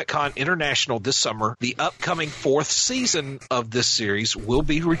as Comic-Con International this summer, the upcoming 4th season of this series will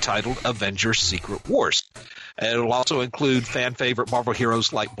be retitled Avengers Secret Wars. And it will also include fan favorite Marvel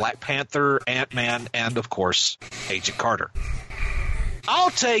heroes like Black Panther, Ant-Man, and, of course, Agent Carter.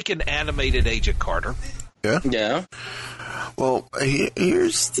 I'll take an animated Agent Carter. Yeah? Yeah. Well,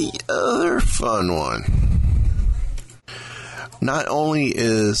 here's the other fun one. Not only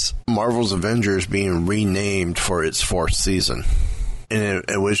is Marvel's Avengers being renamed for its 4th season, in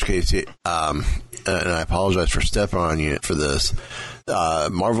which case, and I apologize for stepping on you for this,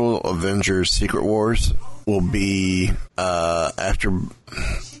 Marvel Avengers Secret Wars will be after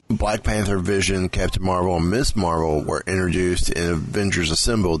Black Panther, Vision, Captain Marvel, and Ms. Marvel were introduced in Avengers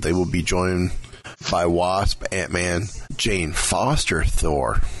Assemble. They will be joined by Wasp, Ant-Man, Jane Foster,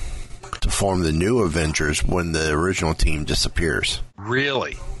 Thor, to form the new Avengers when the original team disappears.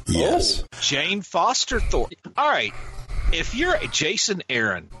 Really? Yes. Oh, Jane Foster, Thor. All right. If you're Jason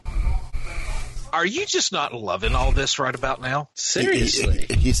Aaron, Are you just not loving all this right about now? Seriously.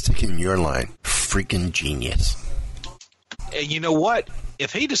 He's taking your line. Freaking genius. And you know what?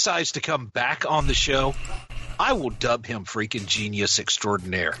 If he decides to come back on the show, I will dub him freaking genius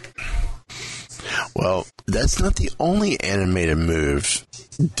extraordinaire. Well, that's not the only animated move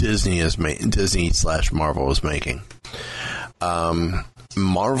Disney/Marvel is making.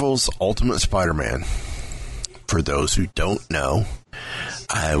 Marvel's Ultimate Spider-Man. For those who don't know,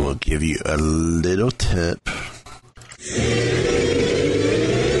 I will give you a little tip.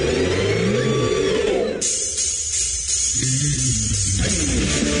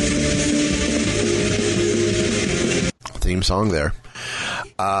 Theme song there.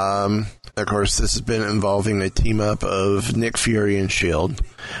 Of course, this has been involving a team-up of Nick Fury and S.H.I.E.L.D.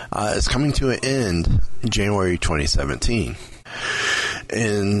 It's coming to an end in January 2017.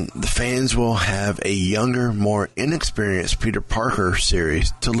 And the fans will have a younger, more inexperienced Peter Parker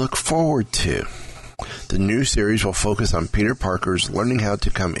series to look forward to. The new series will focus on Peter Parker's learning how to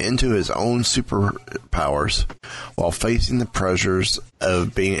come into his own superpowers while facing the pressures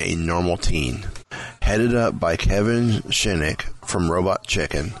of being a normal teen. Headed up by Kevin Shinick from Robot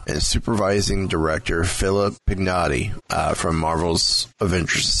Chicken and supervising director Philip Pignotti from Marvel's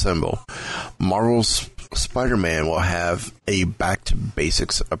Avengers Assemble, Marvel's Spider-Man will have a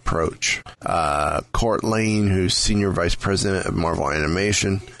back-to-basics approach. Court Lane, who's Senior Vice President of Marvel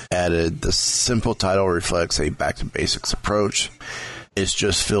Animation, added, "The simple title reflects a back-to-basics approach. It's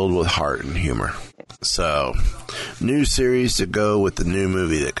just filled with heart and humor." So, new series to go with the new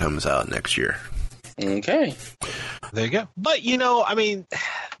movie that comes out next year. Okay. There you go. But, you know, I mean,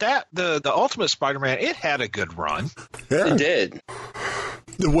 that the Ultimate Spider-Man, it had a good run. Yeah. It did.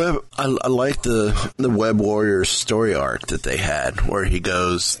 I like the Web Warriors story arc that they had, where he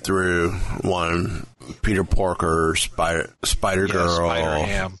goes through one Peter Parker, Spider-Girl,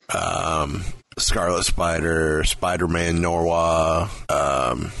 Spider-Ham. Scarlet Spider, Spider-Man Norwa,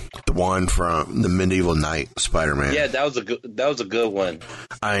 the one from the Medieval Knight Spider-Man. Yeah, that was a good one.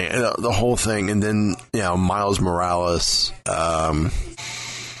 The whole thing, and then Miles Morales. There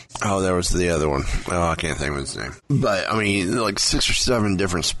was the other one. Oh, I can't think of his name. But, I mean, like 6 or 7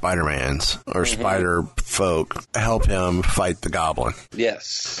 different Spider-Mans or Spider folk help him fight the Goblin.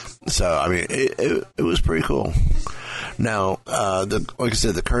 Yes. So, I mean, it was pretty cool. Now, like I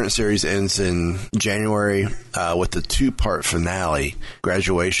said, the current series ends in January with the 2-part finale,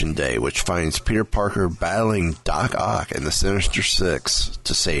 Graduation Day, which finds Peter Parker battling Doc Ock and the Sinister Six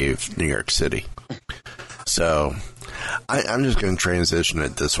to save New York City. So, I'm just going to transition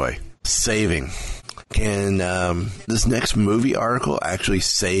it this way. Saving. Can this next movie article actually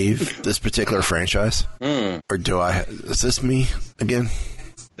save this particular franchise? Or is this me again?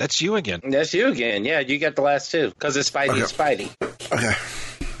 That's you again. That's you again. Yeah, you got the last two because it's Spidey. Okay.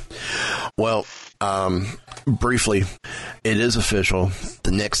 Well, briefly, it is official. The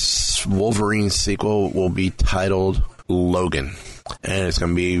next Wolverine sequel will be titled Logan. And it's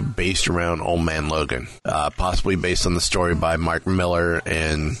going to be based around Old Man Logan, possibly based on the story by Mark Millar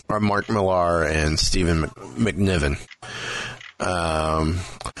and Stephen McNiven.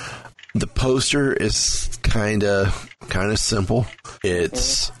 The poster is kind of simple.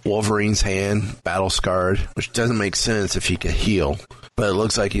 It's Wolverine's hand, battle scarred, which doesn't make sense if he could heal, but it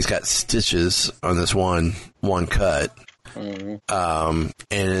looks like he's got stitches on this one cut. And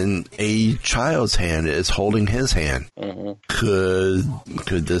a child's hand is holding his hand. Could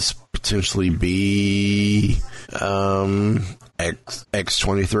this potentially be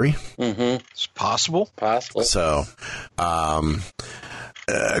X-23? It's possible. So,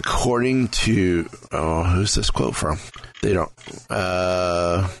 according to who's this quote from? They don't.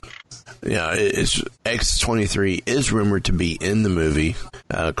 It's X-23 is rumored to be in the movie.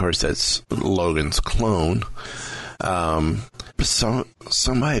 Of course, that's Logan's clone.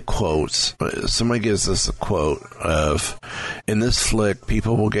 Somebody gives us a quote of, in this flick,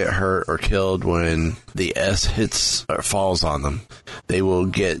 people will get hurt or killed when the S hits or falls on them. They will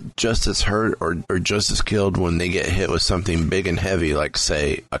get just as hurt or just as killed when they get hit with something big and heavy, like,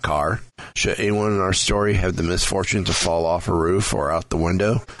 say, a car. Should anyone in our story have the misfortune to fall off a roof or out the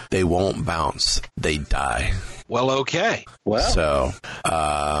window, they won't bounce. They die. Well, okay. Well, so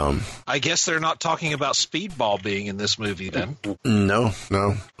I guess they're not talking about Speedball being in this movie then. No.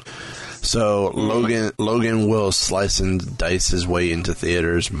 So Logan will slice and dice his way into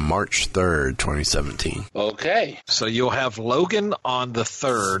theaters March 3rd, 2017. Okay. So you'll have Logan on the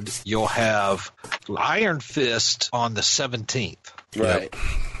 3rd. You'll have Iron Fist on the 17th. Right. Yep.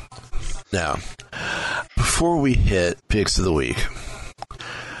 Now, before we hit Picks of the Week,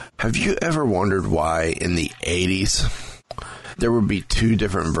 have you ever wondered why in the 80s there would be two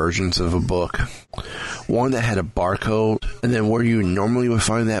different versions of a book. One that had a barcode, and then where you normally would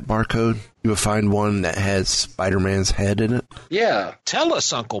find that barcode, you would find one that has Spider-Man's head in it. Yeah. Tell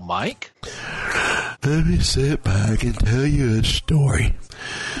us, Uncle Mike. Let me sit back and tell you a story.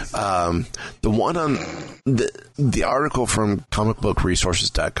 The one on the article from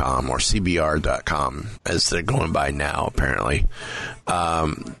comicbookresources.com or CBR.com, as they're going by now, apparently,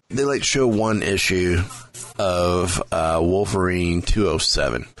 they like show one issue of Wolverine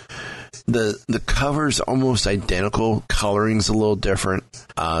 207. The cover's almost identical. Coloring's a little different.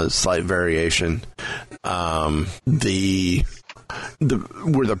 Slight variation. Where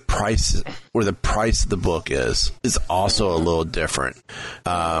the price of the book is also a little different.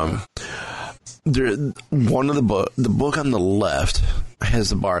 The book on the left has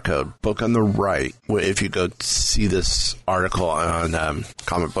the barcode. Book on the right, if you go see this article on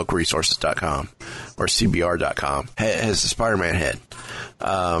comicbookresources.com or CBR.com, has the Spider-Man head.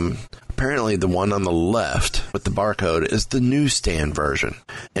 Apparently, the one on the left with the barcode is the newsstand version,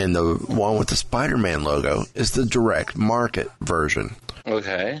 and the one with the Spider-Man logo is the direct market version.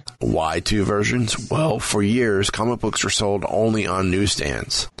 Okay. Why two versions? Well, for years, comic books were sold only on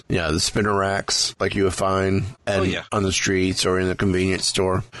newsstands. Yeah, the spinner racks like you would find on the streets or in the convenience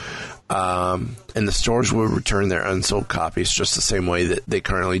store. And the stores would return their unsold copies just the same way that they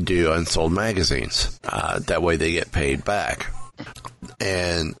currently do unsold magazines. That way they get paid back.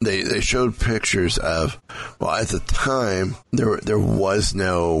 And they showed pictures of, well, at the time, there was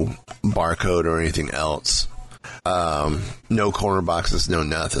no barcode or anything else. No corner boxes, no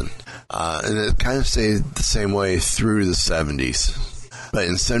nothing. And it kind of stayed the same way through the 70s. But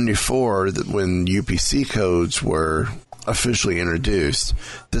in 74, when UPC codes were officially introduced,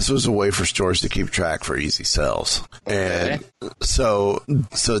 this was a way for stores to keep track for easy sales. Okay. And so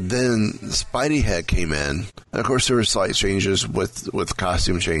then Spidey head came in. And of course, there were slight changes with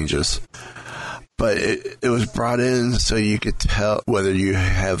costume changes. But it was brought in so you could tell whether you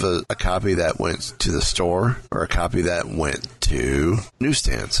have a copy that went to the store or a copy that went to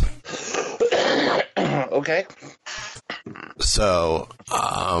newsstands. Okay. So,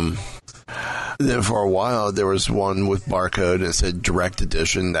 then for a while, there was one with barcode and it said direct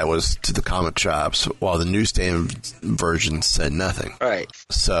edition that was to the comic shops, while the newsstand version said nothing. Right.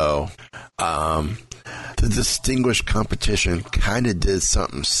 So, the distinguished competition kind of did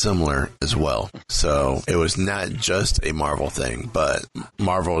something similar as well. So, it was not just a Marvel thing, but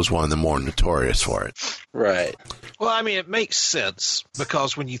Marvel is one of the more notorious for it. Right. Well, I mean, it makes sense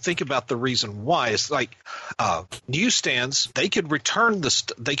because when you think about the reason why, it's like newsstands, they could return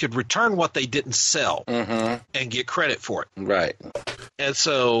what they didn't sell and get credit for it. Right. And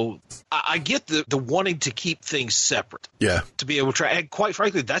so I get the wanting to keep things separate. Yeah. To be able to try. And quite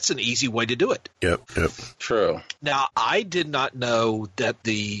frankly, that's an easy way to do it. Yep. True. Now, I did not know that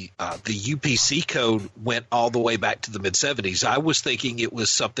the UPC code went all the way back to the mid-'70s. I was thinking it was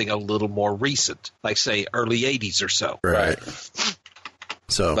something a little more recent, like, say, early 80s or so. Right.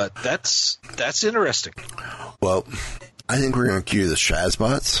 So, but that's interesting. Well, I think we're going to cue the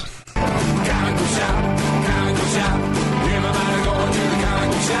Shazbots. Comic book shop, comic book shop. Everybody going to the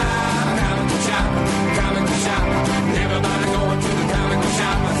comic book shop, comic book shop, comic book shop. Everybody going to the comic book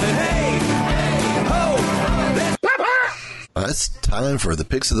shop. I said, hey, ho, Papa! It's time for the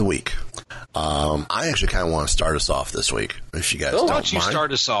picks of the week. I actually kind of want to start us off this week, if you guys don't mind. Why don't you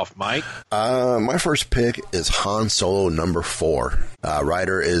start us off, Mike? My first pick is Han Solo number 4.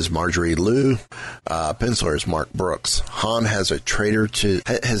 Writer is Marjorie Liu. Penciler is Mark Brooks. Han has a traitor to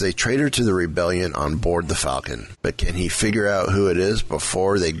the rebellion on board the Falcon, but can he figure out who it is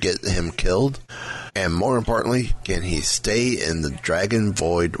before they get him killed? And more importantly, can he stay in the Dragon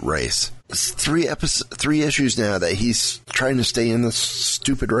Void race? It's 3 issues now that he's trying to stay in this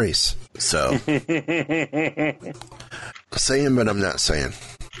stupid race. So, saying, but I'm not saying.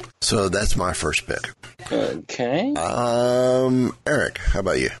 So that's my first pick. Okay. Eric, how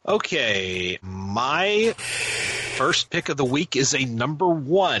about you? Okay, my first pick of the week is a number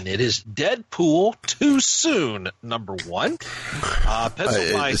 1. It is Deadpool Too Soon, number 1.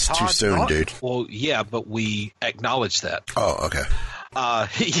 Penciled by it's Todd too soon, dude. Well, yeah, but we acknowledge that. Oh, okay.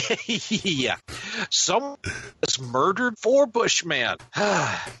 Yeah. Someone was murdered for Bushman.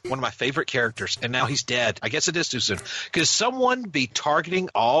 One of my favorite characters, and now he's dead. I guess it is too soon. Could someone be targeting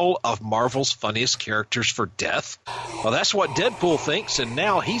all of Marvel's funniest characters for death? Well, that's what Deadpool thinks, and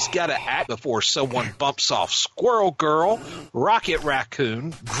now he's got to act before someone bumps off Squirrel Girl, Rocket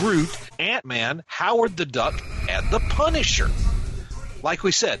Raccoon, Groot, Ant-Man, Howard the Duck, and the Punisher. Like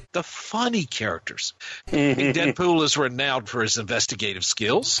we said, the funny characters. Deadpool is renowned for his investigative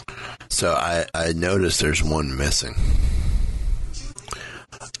skills. So I noticed there's one missing.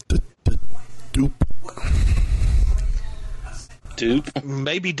 Dupe.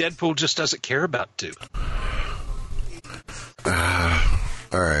 Maybe Deadpool just doesn't care about Dupe.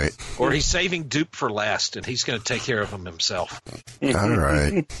 All right. Or he's saving Dupe for last, and he's going to take care of him himself. All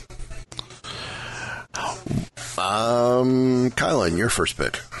right. Kylan, your first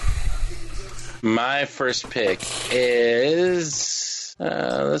pick. My first pick is,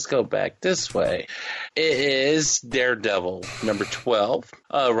 let's go back this way. It is Daredevil, number 12.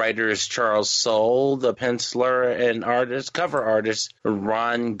 Writer is Charles Soule. The penciler and cover artist,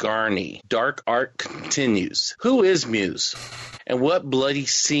 Ron Garney. Dark art continues. Who is Muse? And what bloody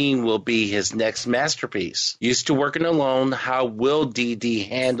scene will be his next masterpiece? Used to working alone, how will DD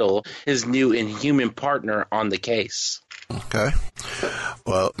handle his new Inhuman partner on the case? Okay.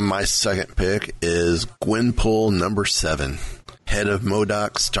 Well, my second pick is Gwenpool, number 7. Head of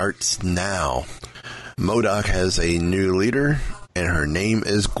MODOK starts now. MODOK has a new leader, and her name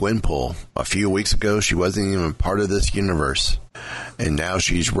is Gwenpool. A few weeks ago, she wasn't even part of this universe. And now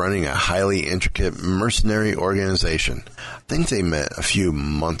she's running a highly intricate mercenary organization. I think they met a few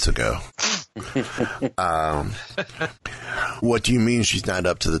months ago. What do you mean she's not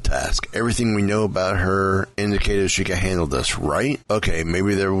up to the task? Everything we know about her indicated she could handle this, right? Okay,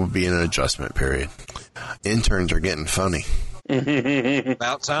 maybe there will be an adjustment period. Interns are getting funny.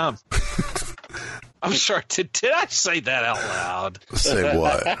 About time. I'm sorry, did I say that out loud? Say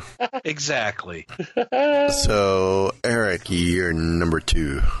what? Exactly. So, Eric, you're number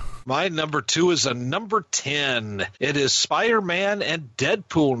 2. My number 2 is a number 10. It is Spider-Man and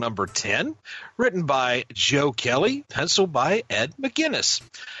Deadpool number 10, written by Joe Kelly, penciled by Ed McGuinness.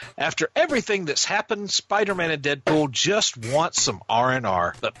 After everything that's happened, Spider-Man and Deadpool just want some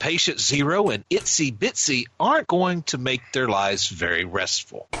R&R, but Patient Zero and Itsy Bitsy aren't going to make their lives very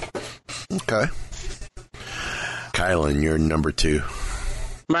restful. Okay. Kylan, you're number 2.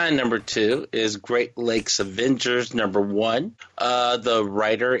 My number 2 is Great Lakes Avengers number 1. The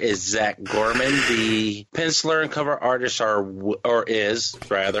writer is Zach Gorman. The penciler and cover artist is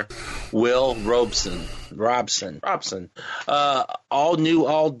Will Robson. All new,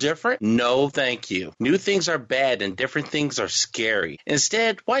 all different? No, thank you. New things are bad and different things are scary.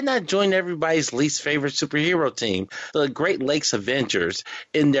 Instead, why not join everybody's least favorite superhero team, the Great Lakes Avengers,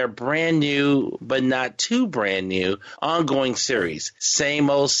 in their brand new, but not too brand new, ongoing series, Same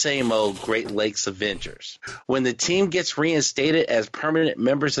Old Great Lakes Avengers. When the team gets reinstated as permanent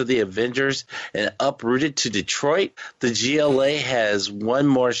members of the Avengers and uprooted to Detroit, the GLA has one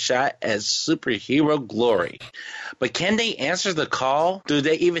more shot at superhero glory. But can they answer the call? Do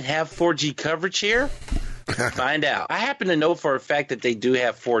they even have 4G coverage here? Find out. I happen to know for a fact that they do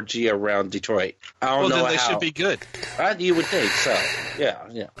have 4G around Detroit. I don't know how. Well, then they should be good. You would think so.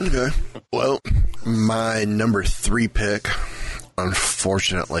 Yeah. Okay. Well, my number 3 pick,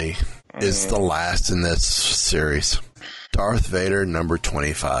 unfortunately, is the last in this series. Darth Vader, number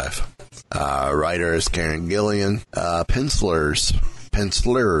 25. Writer is Karen Gillian. Pencilers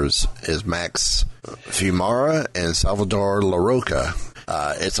is Max Fiumara and Salvador LaRocca.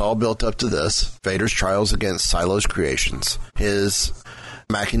 It's all built up to this. Vader's trials against Silo's creations. His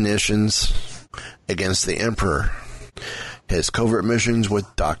machinations against the Emperor. His covert missions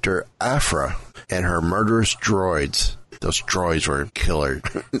with Dr. Aphra and her murderous droids. Those droids were killer.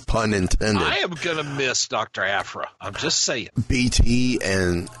 Pun intended. I am going to miss Dr. Aphra. I'm just saying. BT,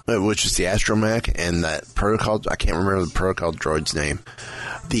 and which is the Astromech, and that protocol, I can't remember the protocol droid's name.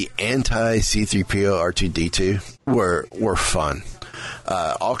 The anti-C-3PO R2-D2 were fun.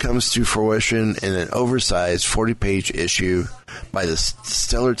 All comes to fruition in an oversized 40-page issue by the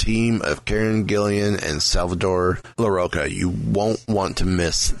stellar team of Karen Gillian and Salvador LaRocca. You won't want to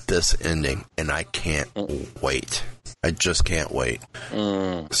miss this ending, and I can't wait. I just can't wait.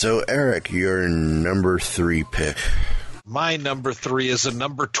 So, Eric, your number 3 pick. My number 3 is a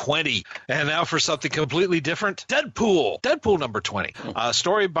number 20. And now for something completely different. Deadpool. Deadpool number 20.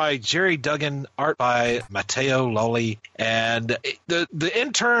 Story by Jerry Duggan, art by Matteo Lolli. And the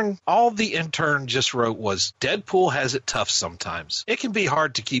intern, all the intern just wrote was, Deadpool has it tough sometimes. It can be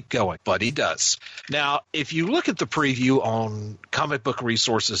hard to keep going, but he does. Now, if you look at the preview on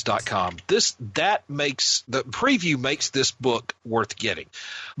comicbookresources.com, the preview makes this book worth getting.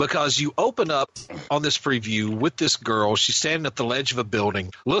 Because you open up on this preview with this girl. She's standing at the ledge of a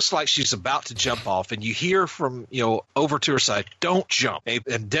building, looks like she's about to jump off, and you hear from, over to her side, don't jump.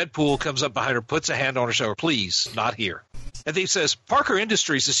 And Deadpool comes up behind her, puts a hand on her shoulder, please, not here. And he says, Parker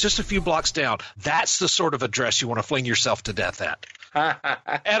Industries is just a few blocks down. That's the sort of address you want to fling yourself to death at.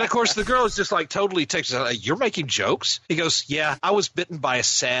 And of course, the girl is just like totally takes it. You're making jokes? He goes, yeah, I was bitten by a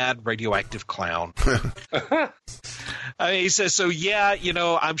sad radioactive clown. He says, so yeah,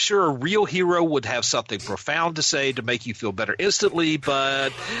 I'm sure a real hero would have something profound to say to make you feel better instantly,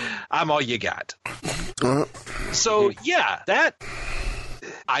 but I'm all you got. So yeah,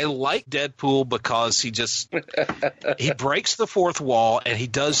 I like Deadpool because he breaks the fourth wall and he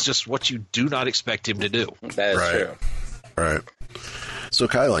does just what you do not expect him to do. That is true. Right. So,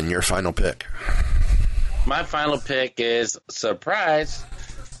 Kylan, your final pick. My final pick is, surprise,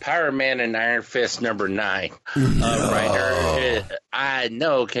 Pirate Man and Iron Fist number 9. Writer, I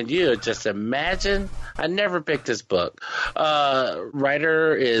know. Can you just imagine? I never picked this book.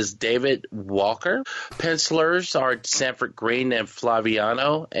 Writer is David Walker. Pencilers are Sanford Green and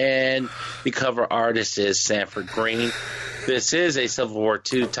Flaviano. And the cover artist is Sanford Green. This is a Civil War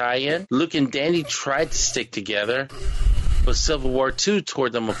II tie-in. Luke and Danny tried to stick together, but Civil War II tore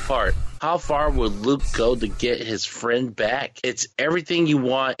them apart. How far would Luke go to get his friend back? It's everything you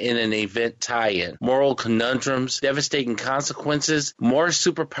want in an event tie-in. Moral conundrums, devastating consequences, more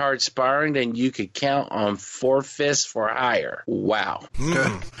superpowered sparring than you could count on 4 fists for hire. Wow.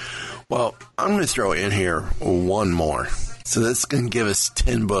 Okay. Well, I'm going to throw in here one more. So that's going to give us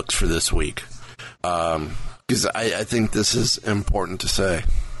 10 books for this week. Because I think this is important to say.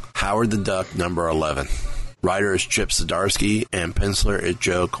 Howard the Duck, number 11. Writer is Chip Zdarsky, and penciler is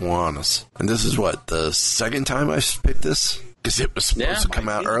Joe Kiwanis. And this is the second time I've picked this? Because it was supposed to come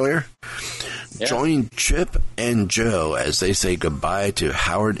out earlier. Yeah. Join Chip and Joe as they say goodbye to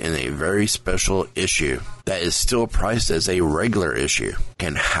Howard in a very special issue that is still priced as a regular issue.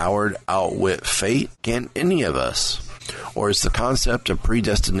 Can Howard outwit fate? Can any of us? Or is the concept of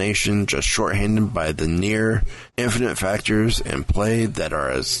predestination just shorthanded by the near infinite factors in play that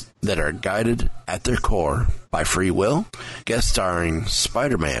are guided at their core by free will? Guest starring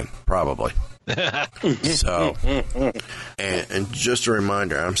Spider-Man, probably. So, and just a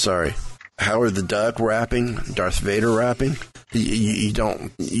reminder, I'm sorry, Howard the Duck rapping, Darth Vader rapping, that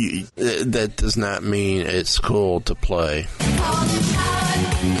does not mean it's cool to play.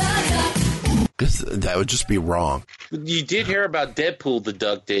 That would just be wrong. You did hear about Deadpool the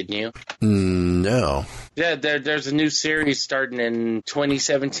Duck, didn't you? No. Yeah, there's a new series starting in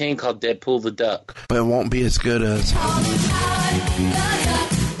 2017 called Deadpool the Duck. But it won't be as good as...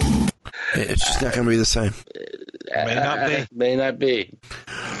 It's just not going to be the same. May not be.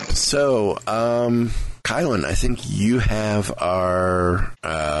 So, Kylan, I think you have our...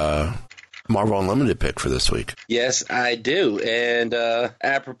 Marvel Unlimited pick for this week. Yes, I do. And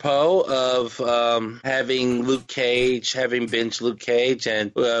apropos of having binged Luke Cage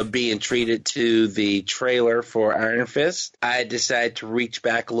and being treated to the trailer for Iron Fist, I decided to reach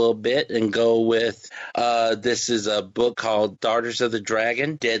back a little bit and go with this is a book called Daughters of the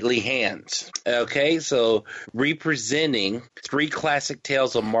Dragon, Deadly Hands. Okay, so representing 3 classic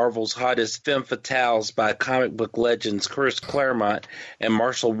tales of Marvel's hottest femme fatales by comic book legends Chris Claremont and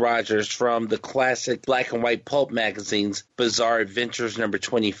Marshall Rogers from the classic black and white pulp magazines Bizarre Adventures number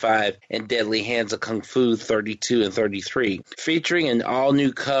 25 and Deadly Hands of Kung Fu 32 and 33, featuring an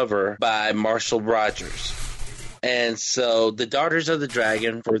all-new cover by Marshall Rogers. And so the Daughters of the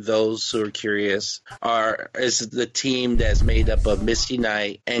Dragon, for those who are curious, is the team that's made up of Misty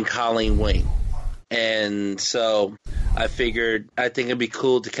Knight and Colleen Wing. And so I think it'd be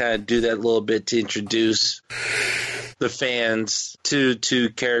cool to kind of do that a little bit to introduce the fans to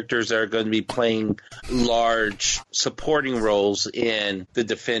characters that are going to be playing large supporting roles in the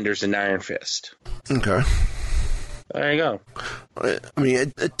Defenders and Iron Fist. Okay. There you go. I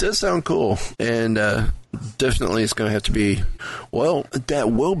mean, it does sound cool. And definitely it's going to have to be,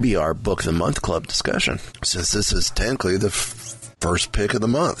 that will be our Book of the Month Club discussion, since this is technically the first pick of the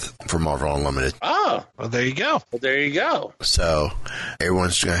month for Marvel Unlimited. Oh, well, there you go. So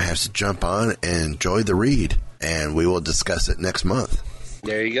everyone's going to have to jump on and enjoy the read, and we will discuss it next month.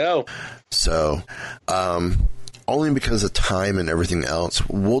 There you go. So, only because of time and everything else,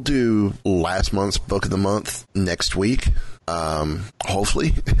 we'll do last month's Book of the Month next week,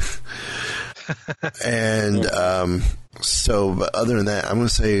 hopefully. And but other than that, I'm going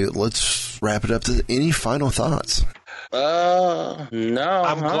to say let's wrap it up. Any final thoughts? No.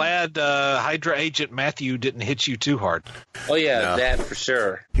 I'm glad Hydra Agent Matthew didn't hit you too hard. Oh, yeah, no. That for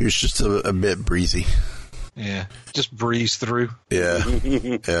sure. He was just a bit breezy. Yeah, just breeze through. Yeah,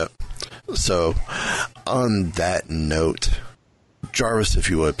 yeah. So, on that note, Jarvis, if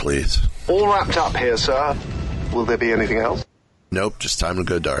you would, please. All wrapped up here, sir. Will there be anything else? Nope, just time to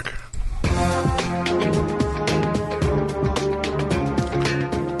go dark.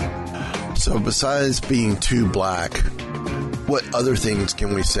 So besides being too black, what other things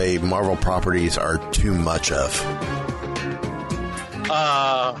can we say Marvel properties are too much of?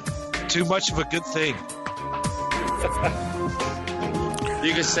 Too much of a good thing.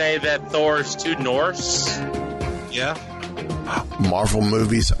 You could say that Thor's too Norse. Yeah. Marvel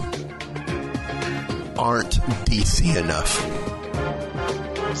movies aren't DC enough.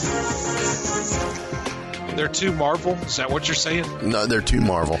 They're too Marvel? Is that what you're saying? No, they're too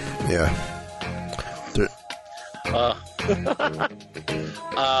Marvel. Yeah.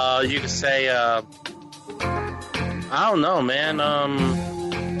 You could say, I don't know, man.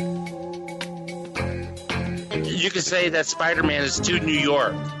 You could say that Spider-Man is too New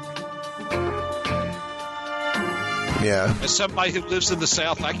York. Yeah. As somebody who lives in the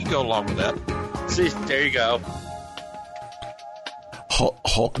South, I can go along with that. See, there you go.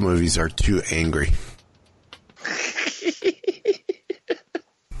 Hulk movies are too angry.